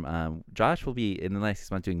forum. Josh will be in the next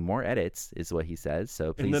 6 months doing more edits, is what he says.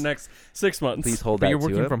 So please, In the next 6 months. please hold But that you're to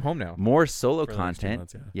working him. from home now. More solo For the next 2 content.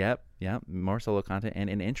 months, yeah. Yep. More solo content and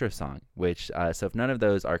an intro song. Which so if none of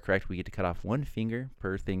those are correct, we get to cut off one finger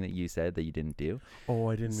per thing that you said that you didn't do. Oh,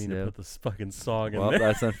 I didn't mean to So- put this fucking song in Well, there.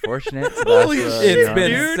 that's unfortunate. So Holy that's, shit, It's been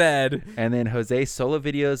dude. said. And then Jose solo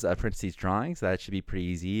videos, parentheses drawings. That should be pretty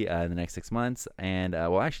easy in the next 6 months. And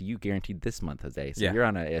actually, you guaranteed this month, Jose. So Yeah. you're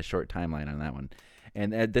on a short timeline on that one.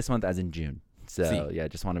 And this month, as in June. So See. yeah,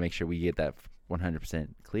 just want to make sure we get that 100%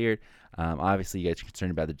 cleared. Obviously, you guys are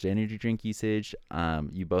concerned about the energy drink usage.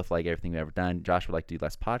 You both like everything we've ever done. Josh would like to do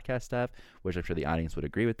less podcast stuff, which I'm sure the audience would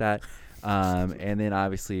agree with that. And then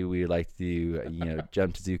obviously we would like to do,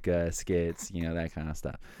 Jump to Zuka skits, that kind of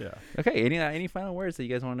stuff. Yeah. Okay. Any final words that you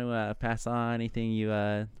guys want to pass on? Anything you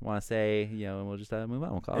want to say? And we'll just move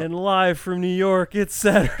on. We'll call it. And live from New York, it's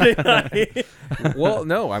Saturday night. Well,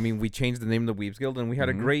 no, I mean we changed the name of the Weebs Guild and we had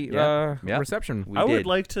a Mhm. great Yeah. Yeah. reception. We I did. would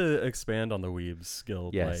like to expand on the Weebs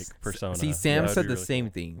Guild Yes. like persona. See, Sam That would said be the really same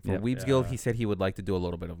cool. thing. For Yep. Weebs Guild, Yeah. he said he would like to do a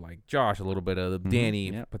little bit of like Josh, a little bit of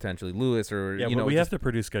Danny, Yep. potentially Lewis, or Yeah, you but know, we have just- to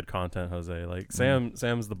produce good content, Jose. Like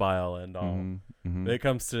Sam's the be-all end all. Mhm. It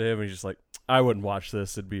comes to him, and he's just like, I wouldn't watch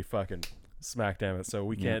this. It'd be fucking smack damn it. So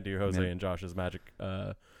we Yeah. can't do Jose Yeah. and Josh's magic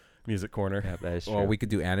music corner. Yeah, that is true. Well, we could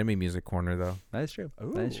do anime music corner though. That is true.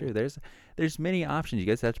 That is Ooh. true. There's many options. You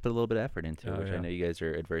guys have to put a little bit of effort into, Oh, which I yeah. know you guys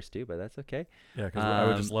are adverse to, but that's okay. Yeah, because I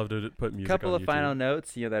would just love to put A music couple on of final YouTube.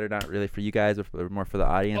 notes, that are not really for you guys, but more for the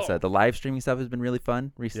audience. Oh. The live streaming stuff has been really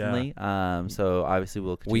fun recently. So obviously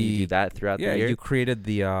we'll continue to We- do that throughout Yeah, the year. you created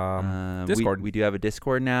the Discord. We do have a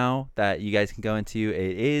Discord now that you guys can go into.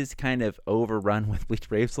 It is kind of overrun with Bleach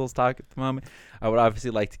Brave Souls talk at the moment. I would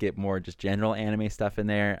obviously like to get more just general anime stuff in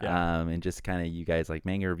there, Yeah. and just kind of you guys like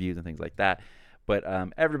manga reviews and things like that. But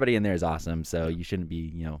everybody in there is awesome, so you shouldn't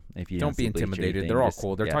be, if you Don't be see Bleach or intimidated. anything, They're all just-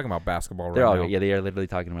 cool. They're yeah. talking about basketball right They're all now. good. Yeah, they are literally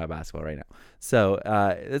talking about basketball right now. So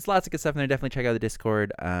there's lots of good stuff in there. Definitely check out the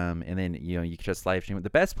Discord. And then you can just live stream. The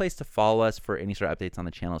best place to follow us for any sort of updates on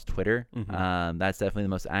the channel is Twitter. Mhm. That's definitely the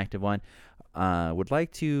most active one. would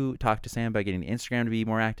like to talk to Sam about getting Instagram to be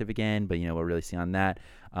more active again, but we'll really see on that.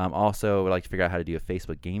 Also, would like to figure out how to do a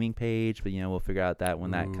Facebook gaming page, but we'll figure out that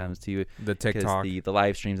when that comes to The TikTok. the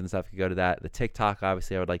live streams and stuff could go to that. The TikTok,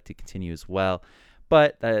 obviously, I would like to continue as well.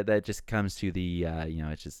 But that just comes to the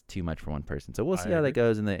it's just too much for one person. So we'll see how that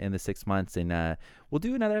goes in the 6 months, and we'll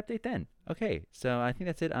do another update then. Okay, so I think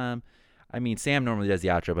that's it. Sam normally does the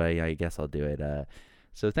outro, but I guess I'll do it.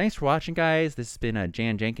 So thanks for watching, guys. This has been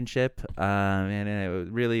Jan Jenkinship, and I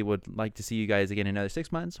really would like to see you guys again in another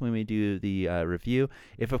 6 months when we do the review.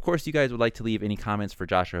 If, of course, you guys would like to leave any comments for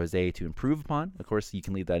Josh or Jose to improve upon, of course, you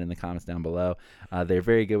can leave that in the comments down below. They're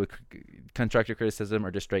very good with constructive criticism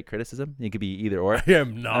or just straight criticism. It could be either or. I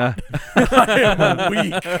am not. I am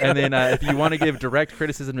weak. And then if you want to give direct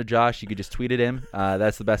criticism to Josh, you could just tweet at him.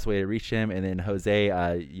 That's the best way to reach him. And then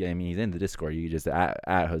Jose, he's in the Discord. You could just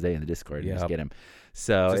at Jose in the Discord and just get him.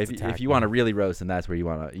 So if you want to really roast, then that's where you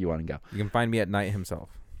want to go. You can find me at Knight himself.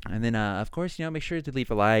 And then, of course, make sure to leave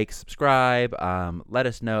a like, subscribe. Let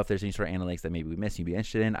us know if there's any sort of analytics that maybe we missed you'd be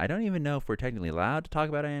interested in. I don't even know if we're technically allowed to talk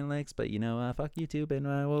about analytics, but, fuck YouTube, and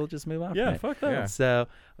we'll just move on. Yeah, fuck that. Yeah. So,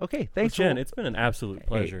 okay, thanks, Jen. It's been an absolute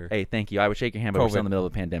pleasure. Hey, thank you. I would shake your hand, but we're still in the middle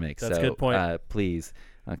of a pandemic. That's so, a good point. Please,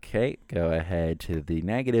 okay, go ahead to the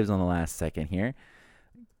negatives on the last second here.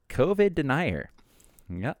 COVID denier.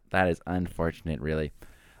 Yep, that is unfortunate, really.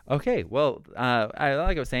 Okay, well, like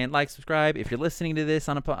I was saying, like, subscribe. If you're listening to this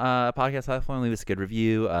on a podcast platform, leave us a good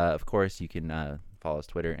review. Of course, you can follow us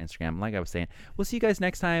Twitter, Instagram. Like I was saying, we'll see you guys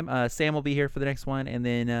next time. Sam will be here for the next one, and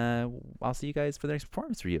then I'll see you guys for the next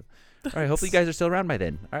performance review. All right, hopefully you guys are still around by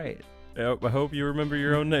then. All right. I hope you remember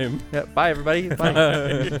your own name. Yeah, bye, everybody.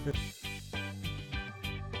 Bye.